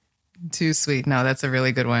 Too sweet. No, that's a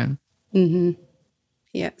really good one. Mm-hmm.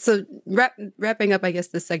 Yeah. So wrapping up, I guess,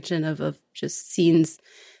 this section of just scenes,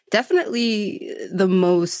 definitely the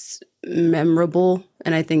most memorable.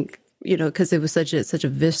 And I think, because it was such a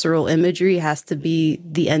visceral imagery, has to be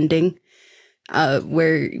the ending,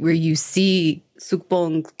 where you see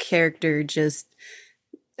Sukbong's character just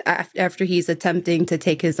after he's attempting to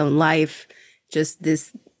take his own life, just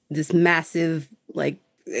this massive, like,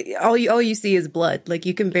 all you see is blood. Like,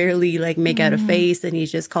 you can barely like make out a face, and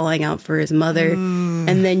he's just calling out for his mother.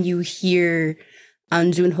 And then you hear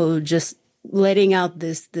An Junho just letting out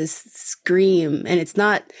this scream, and it's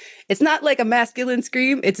not like a masculine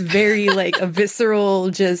scream. It's very like a visceral,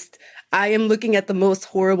 just, I am looking at the most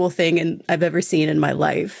horrible thing I've ever seen in my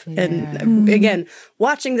life. Yeah. And again,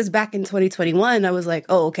 watching this back in 2021, I was like,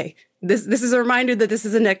 oh, okay. This is a reminder that this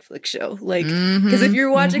is a Netflix show. Like, because if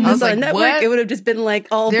you're watching this on network, what? It would have just been like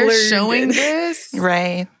all They're blurred. Showing this?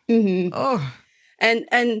 Right. Mm-hmm. Oh.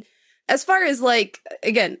 And as far as like,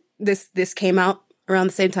 again, this came out around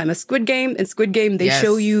the same time as Squid Game. And Squid Game, they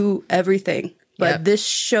show you everything. But this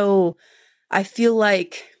show, I feel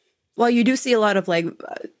like, while you do see a lot of like,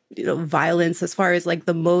 violence, as far as like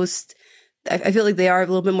the most, I feel like they are a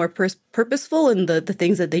little bit more purposeful in the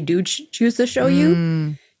things that they do choose to show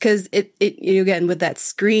you. Because it again, with that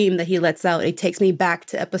scream that he lets out, it takes me back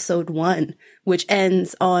to episode 1, which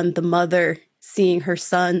ends on the mother seeing her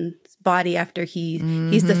son's body after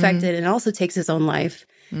he's defected, and also takes his own life.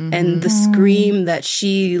 And the scream that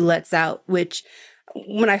she lets out, which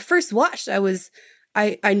when I first watched,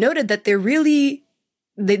 I noted that they're really,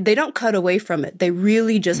 they don't cut away from it. They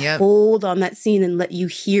really just hold on that scene and let you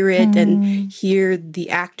hear it and hear the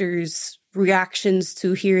actors' reactions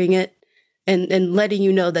to hearing it. And letting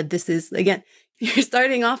you know that this is, again, you're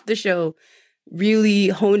starting off the show really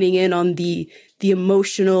honing in on the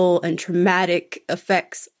emotional and traumatic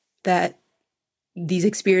effects that these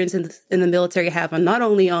experiences in the military have on not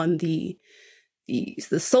only on the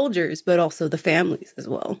soldiers, but also the families as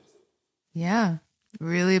well. Yeah,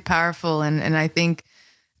 really powerful. And I think,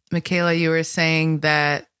 Michaela, you were saying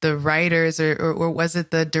that the writers or was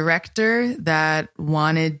it the director that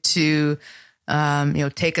wanted to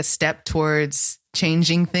take a step towards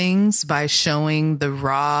changing things by showing the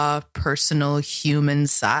raw, personal, human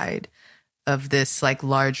side of this like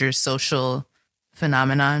larger social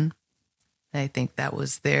phenomenon. I think that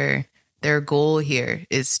was their goal here,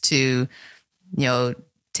 is to,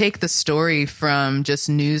 take the story from just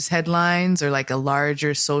news headlines or like a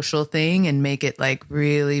larger social thing and make it like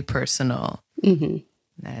really personal. Mm-hmm.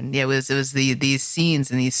 And it was these scenes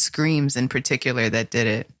and these screams in particular that did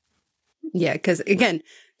it. Yeah, because again,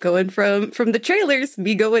 going from the trailers,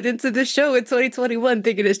 me going into the show in 2021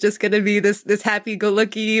 thinking it's just going to be this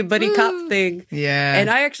happy-go-lucky buddy cop thing. Yeah. And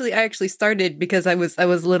I actually started, because I was a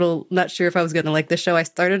little not sure if I was going to like the show. I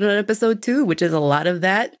started on episode 2, which is a lot of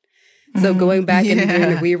that. So going back and doing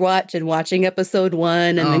a rewatch and watching episode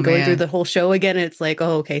 1 and then going through the whole show again, it's like,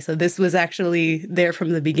 oh, okay, so this was actually there from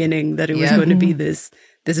the beginning, that it was going to be this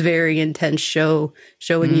very intense show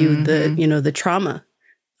showing you the trauma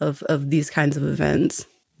of these kinds of events.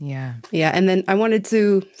 Yeah. Yeah. And then I wanted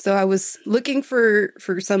to, so I was looking for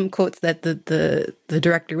some quotes that the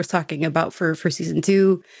director was talking about for season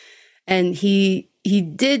 2. And he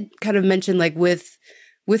did kind of mention, like, with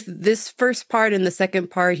this first part and the second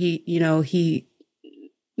part, he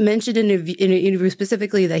mentioned in an interview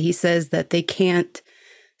specifically that he says that they can't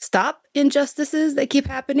stop injustices that keep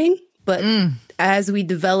happening. But as we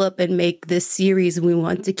develop and make this series, we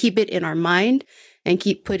want to keep it in our mind and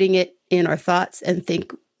keep putting it in our thoughts and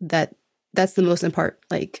think that that's the most important,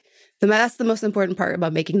 that's the most important part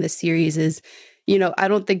about making this series is, I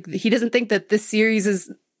don't think, he doesn't think that this series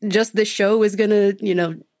is just, the show is going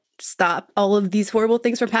to, stop all of these horrible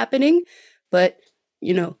things from happening, but,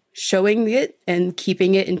 showing it and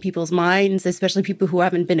keeping it in people's minds, especially people who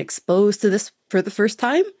haven't been exposed to this for the first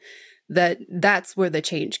time, that's where the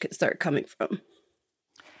change could start coming from.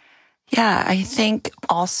 Yeah, I think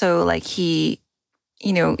also, like, you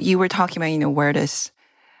were talking about, where does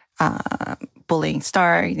bullying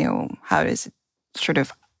start, how does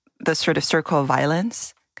the circle of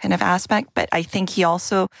violence kind of aspect. But I think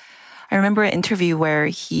I remember an interview where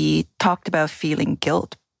he talked about feeling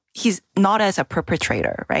guilt. He's not as a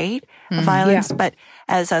perpetrator, right, of violence, but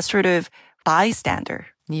as a sort of bystander.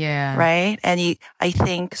 Yeah. Right? And I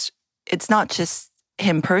think it's not just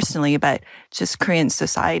him personally, but just Korean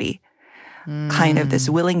society, kind of this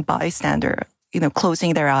willing bystander,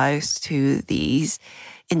 closing their eyes to these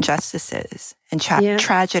injustices and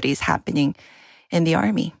tragedies happening in the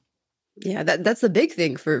army. Yeah, that's the big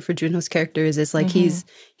thing for Junho's character is like he's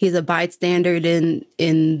a bystander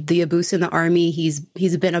in the abuse in the army. He's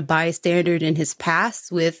been a bystander in his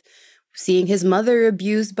past with seeing his mother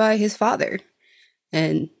abused by his father.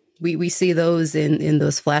 And we see those in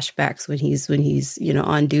those flashbacks when he's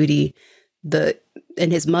on duty.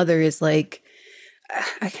 And his mother is like,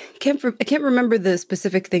 I can't remember the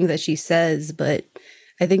specific thing that she says, but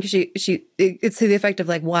I think it's to the effect of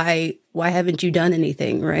like, why haven't you done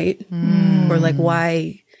anything, right? Or like,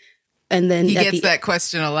 why? And then he gets that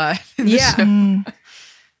question a lot. Yeah.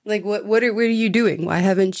 Like, what are you doing? Why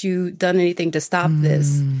haven't you done anything to stop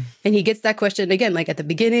this? And he gets that question again, like at the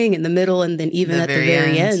beginning, in the middle, and then even at the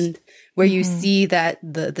very end, where you see that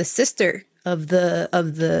the sister of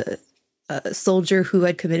the soldier who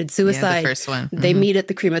had committed suicide, the first one, they meet at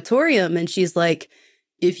the crematorium, and she's like,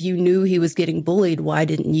 if you knew he was getting bullied, why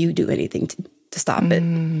didn't you do anything to stop it?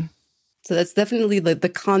 So that's definitely the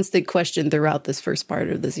constant question throughout this first part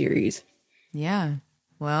of the series. Yeah.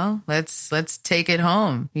 Well, let's take it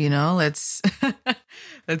home, let's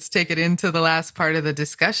take it into the last part of the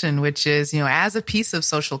discussion, which is, as a piece of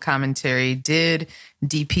social commentary, did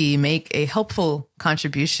DP make a helpful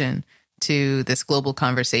contribution to this global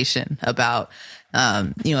conversation about,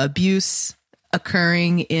 abuse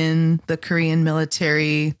occurring in the Korean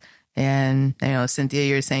military? And, Cynthia,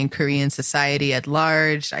 you're saying Korean society at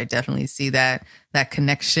large. I definitely see that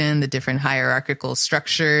connection, the different hierarchical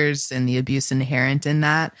structures and the abuse inherent in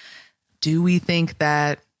that. Do we think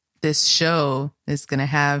that this show is going to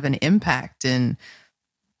have an impact in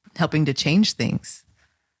helping to change things?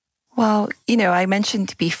 Well, I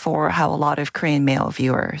mentioned before how a lot of Korean male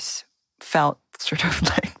viewers felt sort of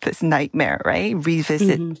like this nightmare, right?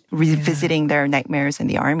 Revisiting their nightmares in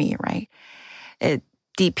the army, right?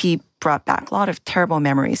 DP brought back a lot of terrible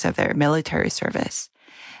memories of their military service.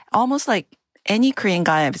 Almost like any Korean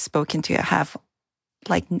guy I've spoken to have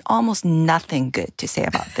like almost nothing good to say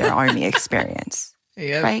about their army experience,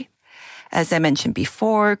 right? As I mentioned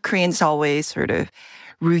before, Koreans always sort of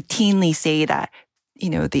routinely say that,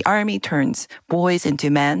 the army turns boys into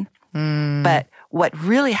men. But what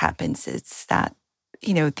really happens is that,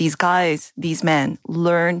 these men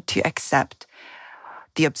learn to accept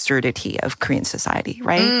the absurdity of Korean society,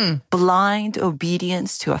 right? Blind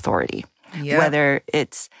obedience to authority, whether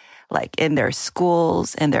it's like in their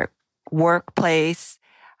schools, in their workplace,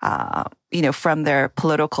 from their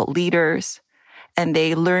political leaders. And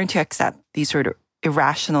they learn to accept these sort of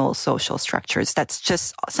irrational social structures that's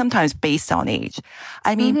just sometimes based on age.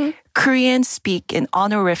 I mean, Koreans speak in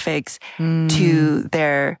honorifics to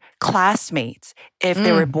their classmates if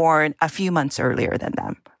they were born a few months earlier than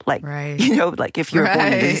them. Like, like if you're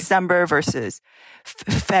born in December versus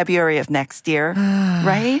February of next year,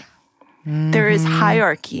 right? There is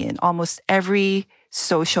hierarchy in almost every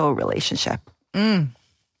social relationship,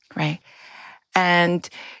 right? And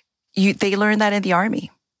they learn that in the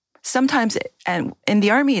army. Sometimes, and in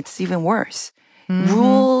the army, it's even worse.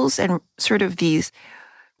 Rules and sort of these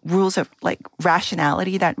rules of like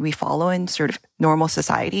rationality that we follow in sort of normal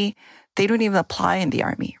society, they don't even apply in the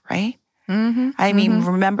army, right? I mean,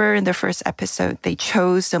 remember in the first episode, they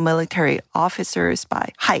chose the military officers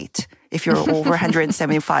by height. If you're over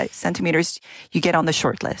 175 centimeters, you get on the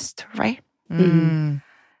short list, right?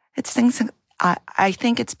 It's things, I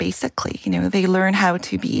think it's basically, they learn how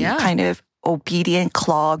to be kind of obedient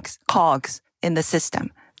cogs in the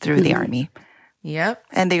system through the army. Yep.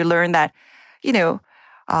 And they learn that,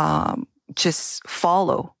 just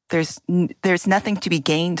follow. There's nothing to be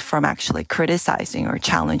gained from actually criticizing or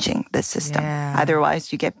challenging the system.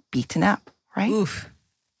 Otherwise, you get beaten up, right? Oof.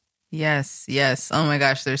 Yes. Oh my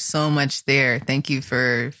gosh, there's so much there. Thank you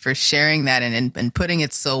for sharing that and putting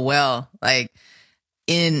it so well. Like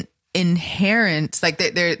inherent, like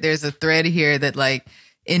there's a thread here that like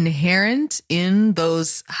inherent in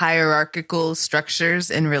those hierarchical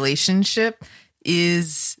structures and relationship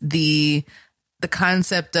is the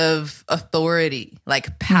concept of authority,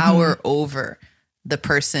 like power over the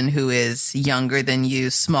person who is younger than you,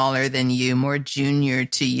 smaller than you, more junior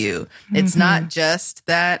to you. It's not just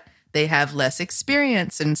that they have less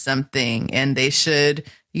experience in something and they should,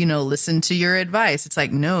 listen to your advice. It's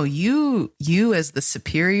like, no, you as the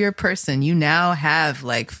superior person, you now have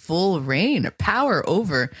like full reign or power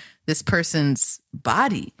over this person's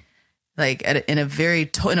body, like in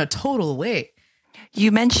a total way.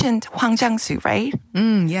 You mentioned Hwang Jang-soo, right?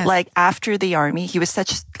 Yes. Like after the army, he was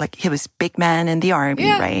he was big man in the army,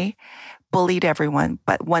 right? Bullied everyone.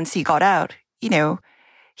 But once he got out,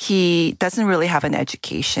 he doesn't really have an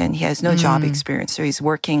education. He has no job experience. So he's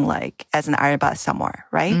working like as an alba somewhere,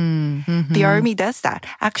 right? The army does that.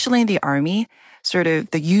 Actually, in the army, sort of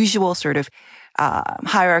the usual sort of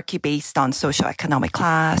hierarchy based on socioeconomic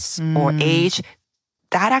class or age,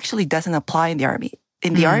 that actually doesn't apply in the army.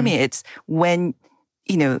 In the army, it's when,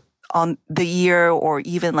 on the year or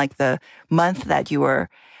even like the month that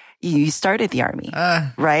you started the army,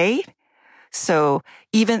 right? So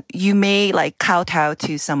even you may like kowtow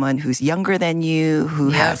to someone who's younger than you, who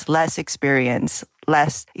has less experience,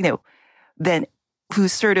 less, than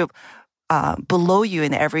who's sort of below you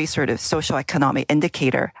in every sort of socioeconomic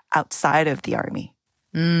indicator outside of the army.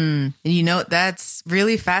 And that's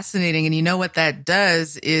really fascinating. And what that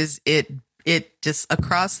does is it just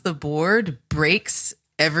across the board breaks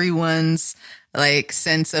everyone's like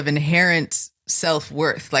sense of inherent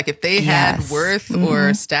self-worth. Like if they had worth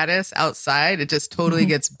or status outside, it just totally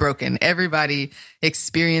gets broken. Everybody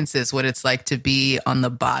experiences what it's like to be on the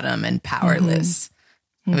bottom and powerless,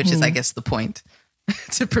 which is, I guess, the point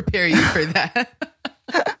to prepare you for that.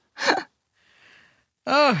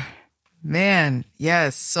 Oh, man.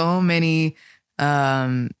 Yes. So many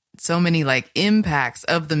like impacts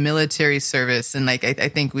of the military service. And like, I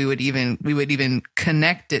think we would even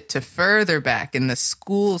connect it to further back in the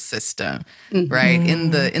school system, right?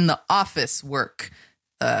 In the office work,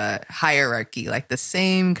 hierarchy, like the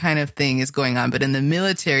same kind of thing is going on. But in the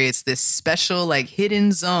military, it's this special, like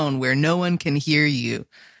hidden zone where no one can hear you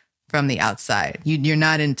from the outside. You're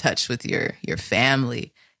not in touch with your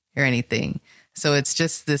family or anything. So it's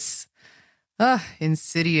just this,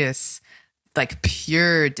 insidious, like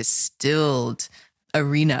pure distilled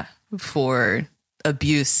arena for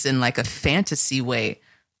abuse in like a fantasy way,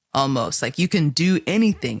 almost like you can do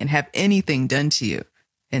anything and have anything done to you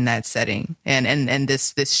in that setting. And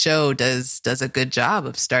this show does a good job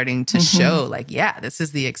of starting to show like, this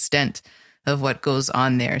is the extent of what goes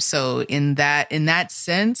on there. So in that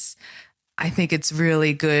sense, I think it's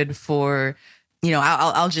really good for,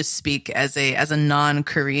 I'll just speak as a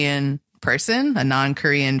non-Korean person, a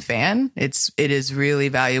non-Korean fan. It is really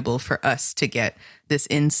valuable for us to get this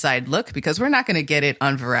inside look because we're not going to get it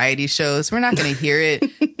on variety shows. We're not going to hear it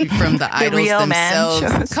from the idols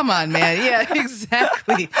themselves. Come on, man. Yeah,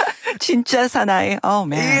 exactly. 진짜 사나이. Oh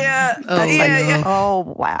man. Yeah.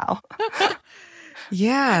 Oh wow.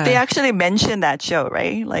 Yeah. They actually mentioned that show,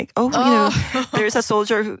 right? Like, there's a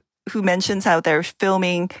soldier who mentions how they're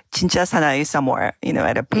filming 진짜 사나이 somewhere,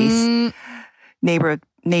 at a base,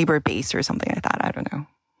 neighbor base or something like that. I don't know.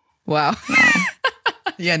 Wow.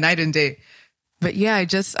 Yeah, night and day. But yeah,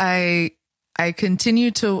 I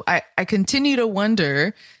continue to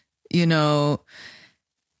wonder, it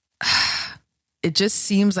just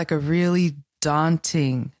seems like a really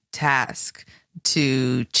daunting task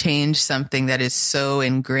to change something that is so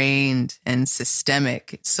ingrained and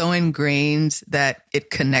systemic, so ingrained that it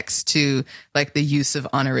connects to like the use of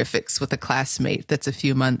honorifics with a classmate that's a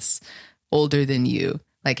few months older than you.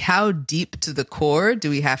 Like how deep to the core do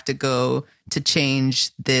we have to go to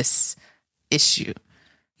change this issue?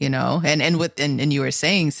 And you were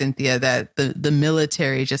saying, Cynthia, that the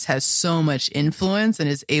military just has so much influence and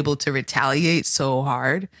is able to retaliate so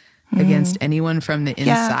hard against anyone from the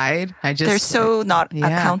inside. They're so not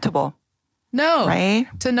accountable. No, right?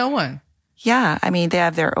 To no one. Yeah. I mean, they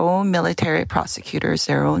have their own military prosecutors,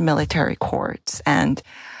 their own military courts. And,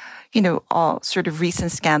 all sort of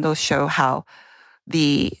recent scandals show how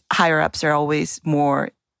the higher ups are always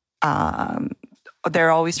more,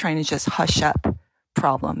 they're always trying to just hush up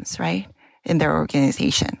problems, right? In their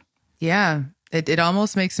organization. Yeah. It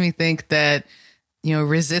almost makes me think that,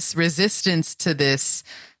 resistance to this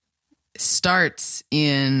starts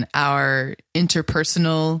in our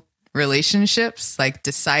interpersonal relationships, like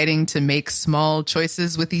deciding to make small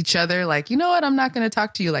choices with each other. Like, you know what? I'm not going to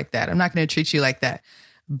talk to you like that. I'm not going to treat you like that.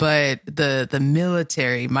 But the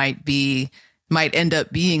military might end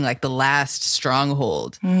up being like the last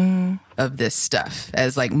stronghold of this stuff,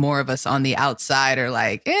 as like more of us on the outside are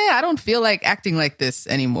like, I don't feel like acting like this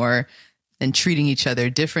anymore and treating each other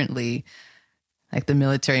differently. Like the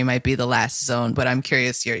military might be the last zone, but I'm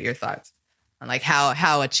curious your thoughts on like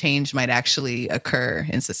how a change might actually occur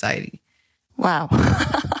in society. Wow.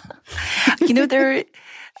 Our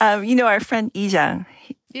friend Ijang,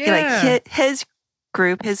 like his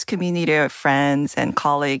group, his community of friends and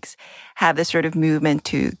colleagues have this sort of movement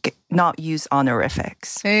to not use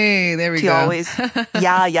honorifics. Hey, there we go. To always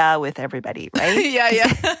with everybody, right?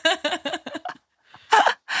 Yeah.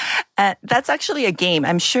 And that's actually a game.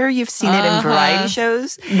 I'm sure you've seen it in variety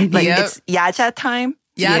shows. Like it's Yaja time.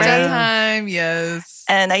 Yaja time, yes.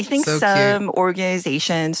 And I think so some cute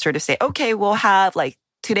organizations sort of say, okay, we'll have like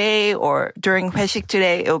today or during 회식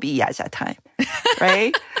today, it'll be 야자 time,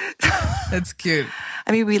 right? That's cute.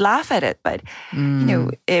 I mean, we laugh at it, but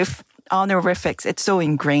if honorifics, it's so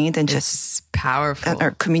ingrained and just powerful.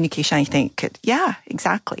 Our communication, I think, yeah,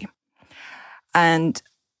 exactly. And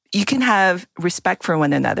you can have respect for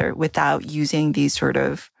one another without using these sort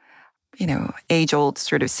of, age-old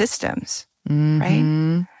sort of systems,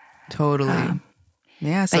 right? Totally.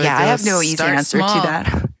 Yeah. So I have no easy answer small. to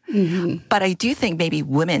that. But I do think maybe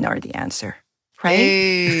women are the answer, right?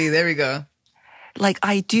 Hey, there we go. Like,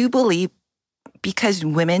 I do believe because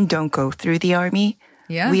women don't go through the army,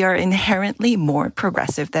 we are inherently more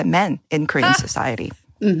progressive than men in Korean society.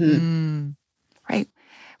 Right?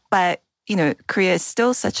 But, Korea is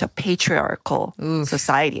still such a patriarchal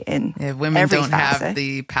society in women every don't facet, have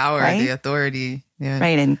the power, right? the authority. Yeah.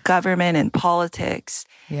 Right? In government and politics,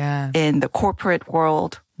 in the corporate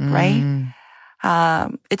world, right?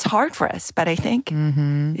 It's hard for us, but I think,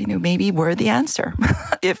 maybe we're the answer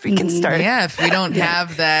if we can start. Yeah, if we don't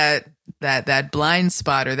have that blind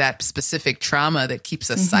spot or that specific trauma that keeps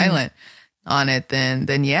us silent on it, then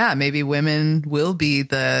maybe women will be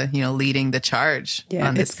the, leading the charge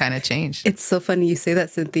on this kind of change. It's so funny you say that,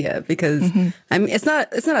 Cynthia, because I mean, it's not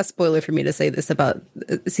a spoiler for me to say this about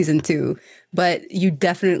season 2, but you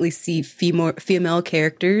definitely see female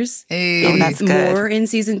characters more in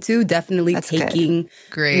season 2, definitely taking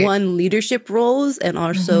one leadership roles and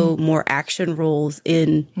also more action roles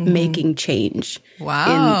in making change in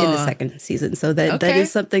the second season. So that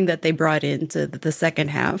is something that they brought into the second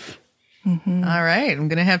half. All right. I'm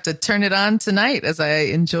going to have to turn it on tonight as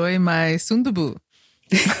I enjoy my sundubu.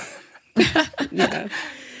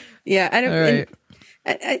 Yeah. I don't. Right.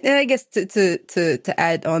 And I guess to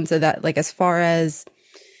add on to that, like as far as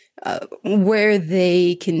where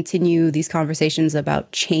they continue these conversations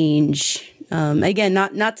about change, again,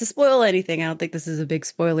 not to spoil anything. I don't think this is a big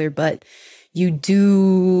spoiler, but you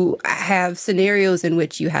do have scenarios in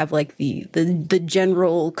which you have like the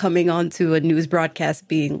general coming onto a news broadcast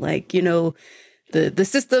being like, the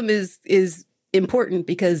system is important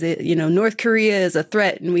because North Korea is a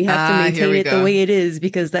threat and we have to maintain it the way it is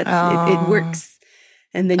because it works.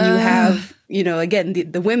 And then you have, again,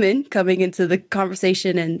 the women coming into the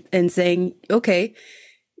conversation and saying, okay,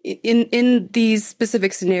 in these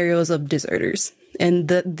specific scenarios of deserters and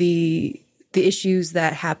the issues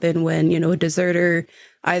that happen when, a deserter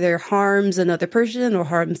either harms another person or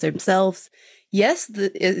harms themselves. Yes,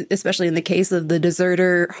 especially in the case of the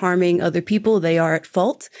deserter harming other people, they are at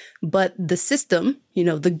fault. But the system,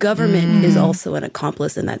 the government is also an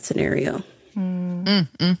accomplice in that scenario.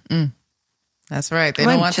 That's right. They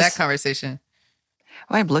don't want that conversation.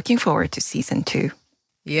 Well, I'm looking forward to season 2.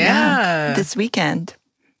 Yeah. This weekend.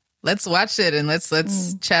 Let's watch it and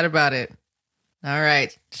let's chat about it. All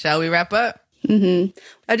right. Shall we wrap up?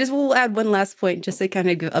 I just will add one last point just to kind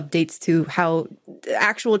of give updates to how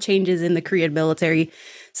actual changes in the Korean military.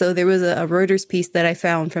 So there was a Reuters piece that I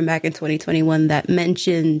found from back in 2021 that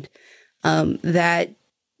mentioned that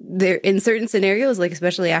there in certain scenarios, like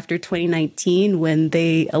especially after 2019, when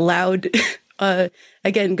they allowed,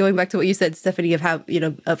 again, going back to what you said, Stephanie, of how,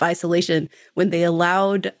 of isolation, when they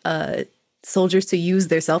allowed soldiers to use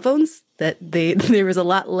their cell phones, that there was a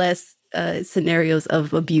lot less scenarios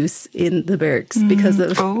of abuse in the barracks because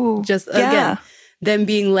of again, them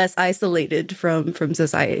being less isolated from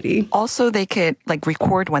society. Also, they could like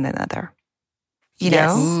record one another, you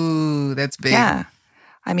know? Ooh, that's big. Yeah.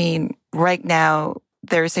 I mean, right now,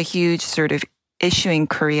 there's a huge sort of issue in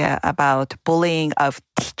Korea about bullying of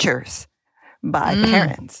teachers by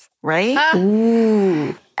parents, right?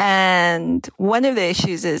 Ooh. And one of the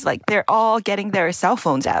issues is like they're all getting their cell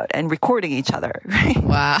phones out and recording each other, right?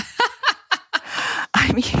 Wow.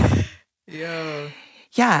 I mean,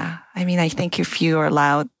 yeah. I mean, I think if you are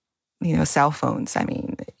allowed, cell phones, I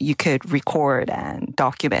mean, you could record and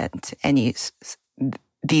document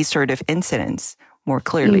these sort of incidents more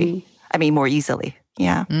clearly. I mean, more easily.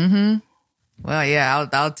 Yeah. Well, yeah,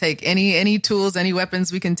 I'll take any tools, any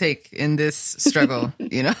weapons we can take in this struggle,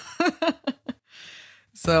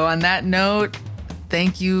 So on that note,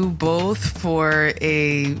 thank you both for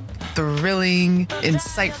a thrilling,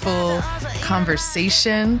 insightful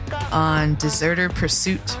conversation on Deserter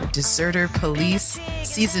Pursuit or Deserter Police.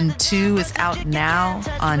 Season 2 is out now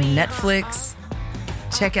on Netflix.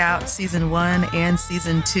 Check out season 1 and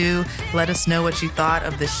season 2. Let us know what you thought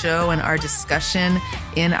of the show and our discussion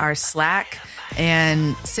in our Slack.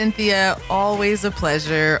 And Cynthia, always a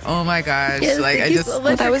pleasure. Oh my gosh. Yes, like thank you so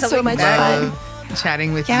much. That was so much fun.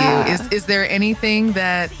 Chatting with you. Is there anything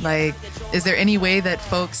that is there any way that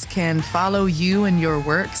folks can follow you and your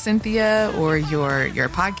work, Cynthia, or your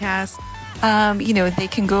podcast? They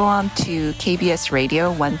can go on to KBS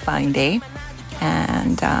Radio one fine day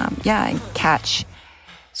and and catch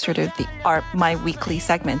sort of my weekly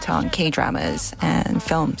segment on K-dramas and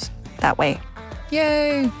films that way.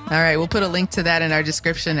 Yay. All right. We'll put a link to that in our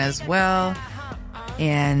description as well.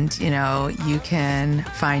 And, you can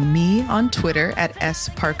find me on Twitter at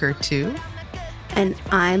sparker2. And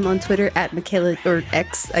I'm on Twitter at Michaela, or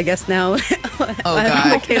X, I guess now. Oh, God.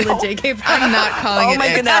 Michaela JK. I'm not calling it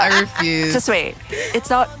X. Goodness. I refuse. Just wait. It's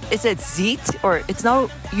not, is it Zeet? Or it's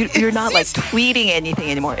not, you're not like tweeting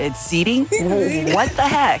anything anymore. It's Zeeting? What the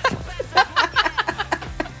heck?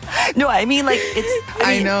 No, I mean like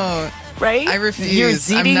I know. Right? I refuse. You're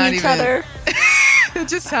Zeeting each other. It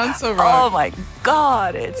just sounds so wrong. Oh my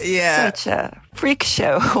God. It's such a freak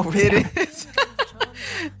show. It is.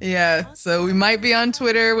 Yeah, so we might be on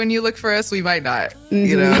Twitter when you look for us. We might not.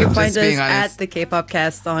 You can find us at the K-pop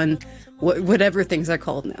cast on whatever things are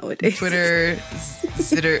called nowadays. Twitter,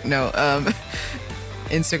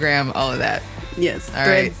 Instagram, all of that. Yes, all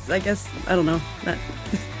Threads, right. I guess. I don't know.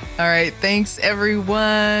 All right, thanks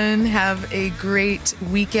everyone. Have a great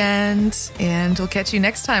weekend, and we'll catch you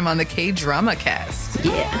next time on the K-Drama Cast.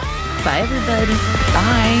 Yeah. Bye, everybody.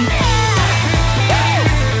 Bye.